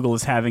that Google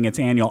is having its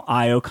annual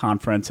I/O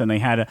conference, and they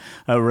had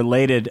a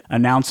related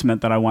announcement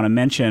that I want to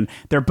mention.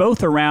 They're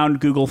both around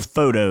Google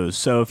Photos.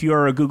 So if you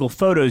are a Google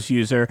Photos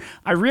user,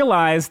 I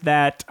realized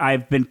that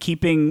I've been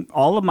keeping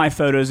all of my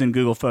photos in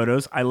Google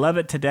Photos. I love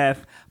it to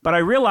death, But I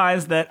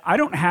realized that I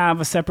don't have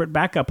a separate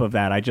backup of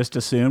that. I just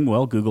assumed,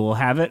 well, Google will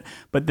have it.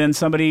 But then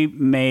somebody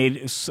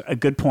made a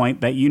good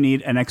point that you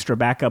need an extra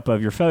backup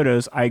of your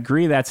photos. I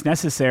agree that's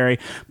necessary,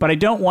 but I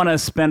don't want to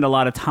spend a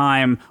lot of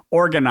time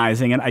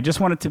organizing it. I just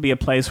want it to be a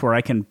place where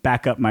I can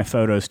back up my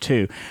photos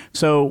too.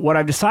 So what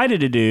I've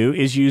decided to do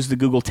is use the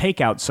Google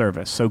Takeout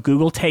service. So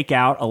Google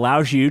Takeout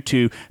allows you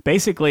to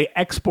basically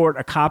export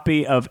a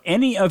copy of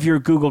any of your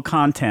Google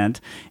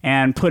content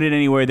and put it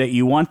anywhere that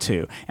you want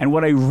to. And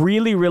what I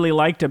really, really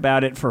liked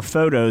about it for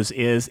photos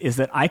is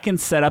that I can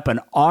set up an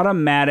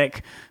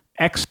automatic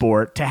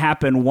export to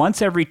happen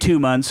once every 2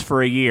 months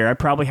for a year. I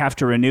probably have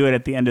to renew it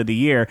at the end of the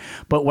year.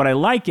 But what I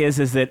like is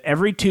that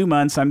every 2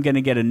 months I'm going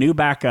to get a new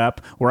backup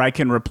where I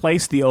can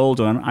replace the old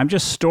one. I'm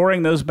just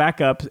storing those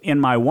backups in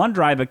my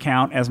OneDrive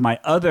account as my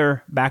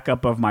other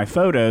backup of my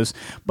photos.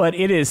 But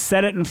it is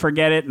set it and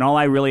forget it, and all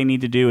I really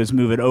need to do is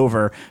move it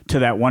over to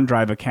that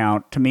OneDrive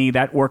account. To me,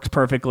 that works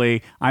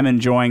perfectly. I'm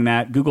enjoying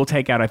that. Google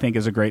Takeout, I think,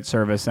 is a great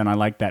service, and I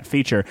like that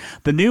feature.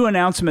 The new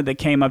announcement that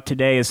came up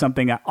today is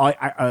something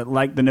I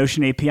like the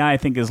Notion API, I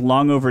think, is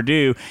long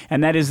overdue,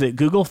 and that is that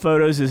Google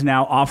Photos is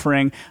now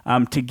offering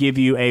to give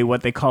you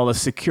what they call a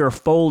secure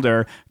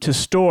folder to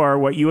store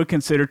what you would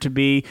consider to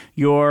be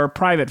your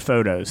private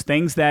photos,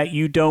 things that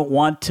you don't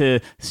want to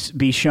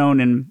be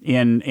shown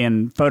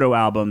in photo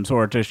albums,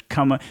 or to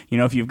come,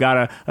 if you've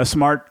got a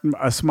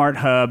smart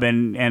hub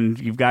and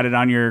you've got it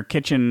on your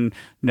kitchen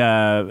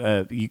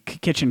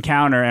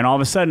counter, and all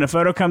of a sudden a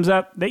photo comes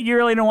up that you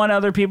really don't want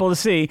other people to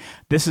see.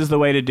 This is the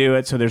way to do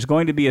it. So there's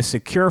going to be a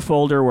secure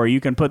folder where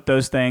you can put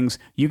those things.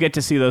 You get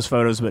to see those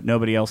photos, but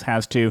nobody else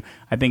has to.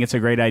 I think it's a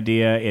great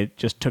idea. It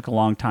just took a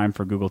long time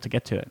for Google to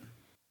get to it.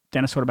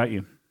 Dennis, what about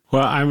you?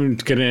 Well, I'm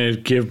going to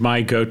give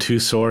my go-to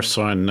source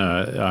on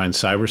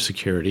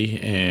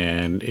cybersecurity,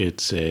 and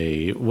it's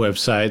a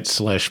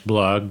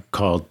website/blog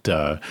called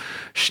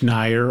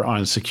Schneier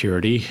on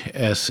Security,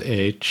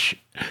 SCHNEIER,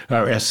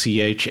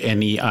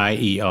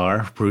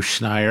 Bruce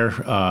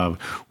Schneier,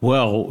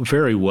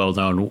 very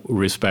well-known,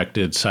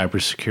 respected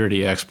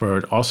cybersecurity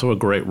expert, also a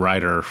great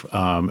writer,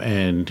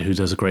 and who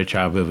does a great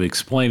job of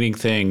explaining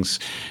things.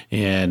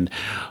 And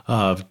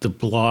the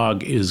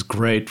blog is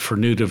great for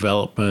new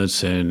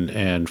developments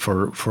and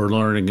for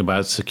learning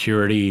about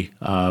security.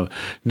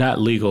 Not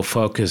legal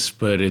focused,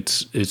 but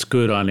it's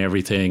good on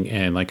everything.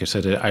 And like I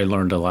said, I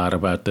learned a lot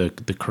about the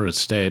current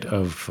state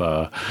of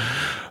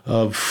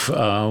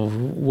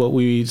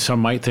what some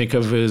might think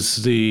of as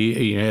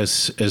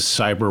as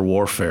cyber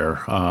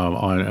warfare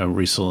on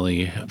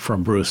recently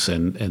from Bruce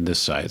and this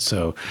site.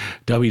 So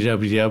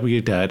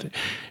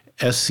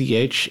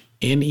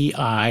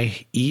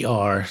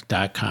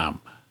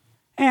www.schneier.com.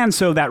 And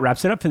so that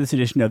wraps it up for this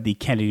edition of the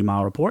Kennedy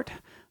Mile Report.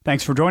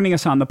 Thanks for joining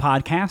us on the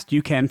podcast.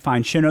 You can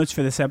find show notes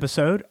for this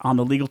episode on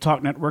the Legal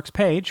Talk Network's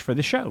page for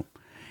the show.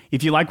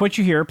 If you like what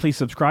you hear, please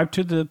subscribe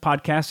to the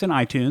podcast in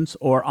iTunes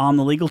or on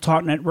the Legal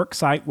Talk Network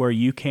site, where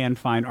you can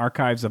find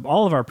archives of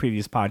all of our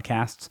previous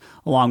podcasts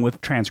along with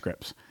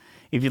transcripts.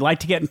 If you'd like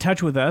to get in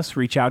touch with us,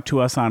 reach out to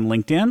us on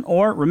LinkedIn,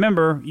 or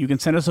remember, you can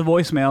send us a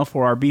voicemail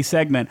for our B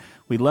segment.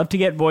 We'd love to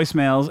get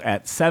voicemails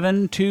at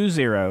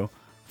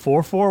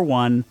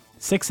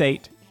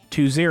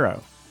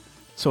 720-441-6820.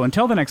 So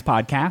until the next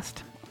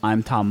podcast,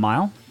 I'm Tom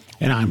Mile.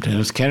 And I'm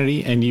Dennis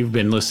Kennedy, and you've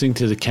been listening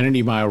to the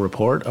Kennedy Mile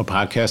Report, a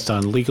podcast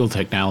on legal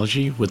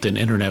technology with an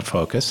internet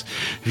focus.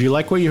 If you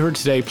like what you heard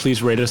today,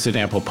 please rate us at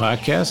Apple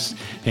Podcasts,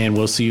 and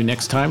we'll see you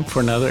next time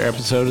for another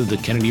episode of the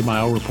Kennedy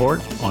Mile Report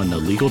on the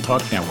Legal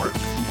Talk Network.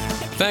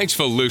 Thanks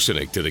for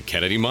listening to the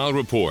Kennedy Mile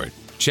Report.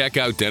 Check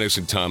out Dennis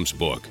and Tom's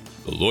book,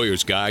 The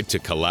Lawyer's Guide to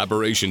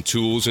Collaboration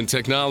Tools and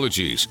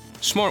Technologies,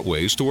 Smart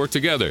Ways to Work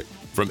Together,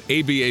 from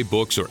ABA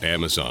Books or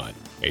Amazon.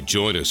 And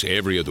join us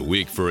every other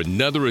week for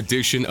another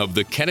edition of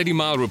the Kennedy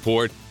Mile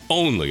Report,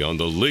 only on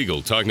the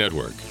Legal Talk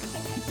Network.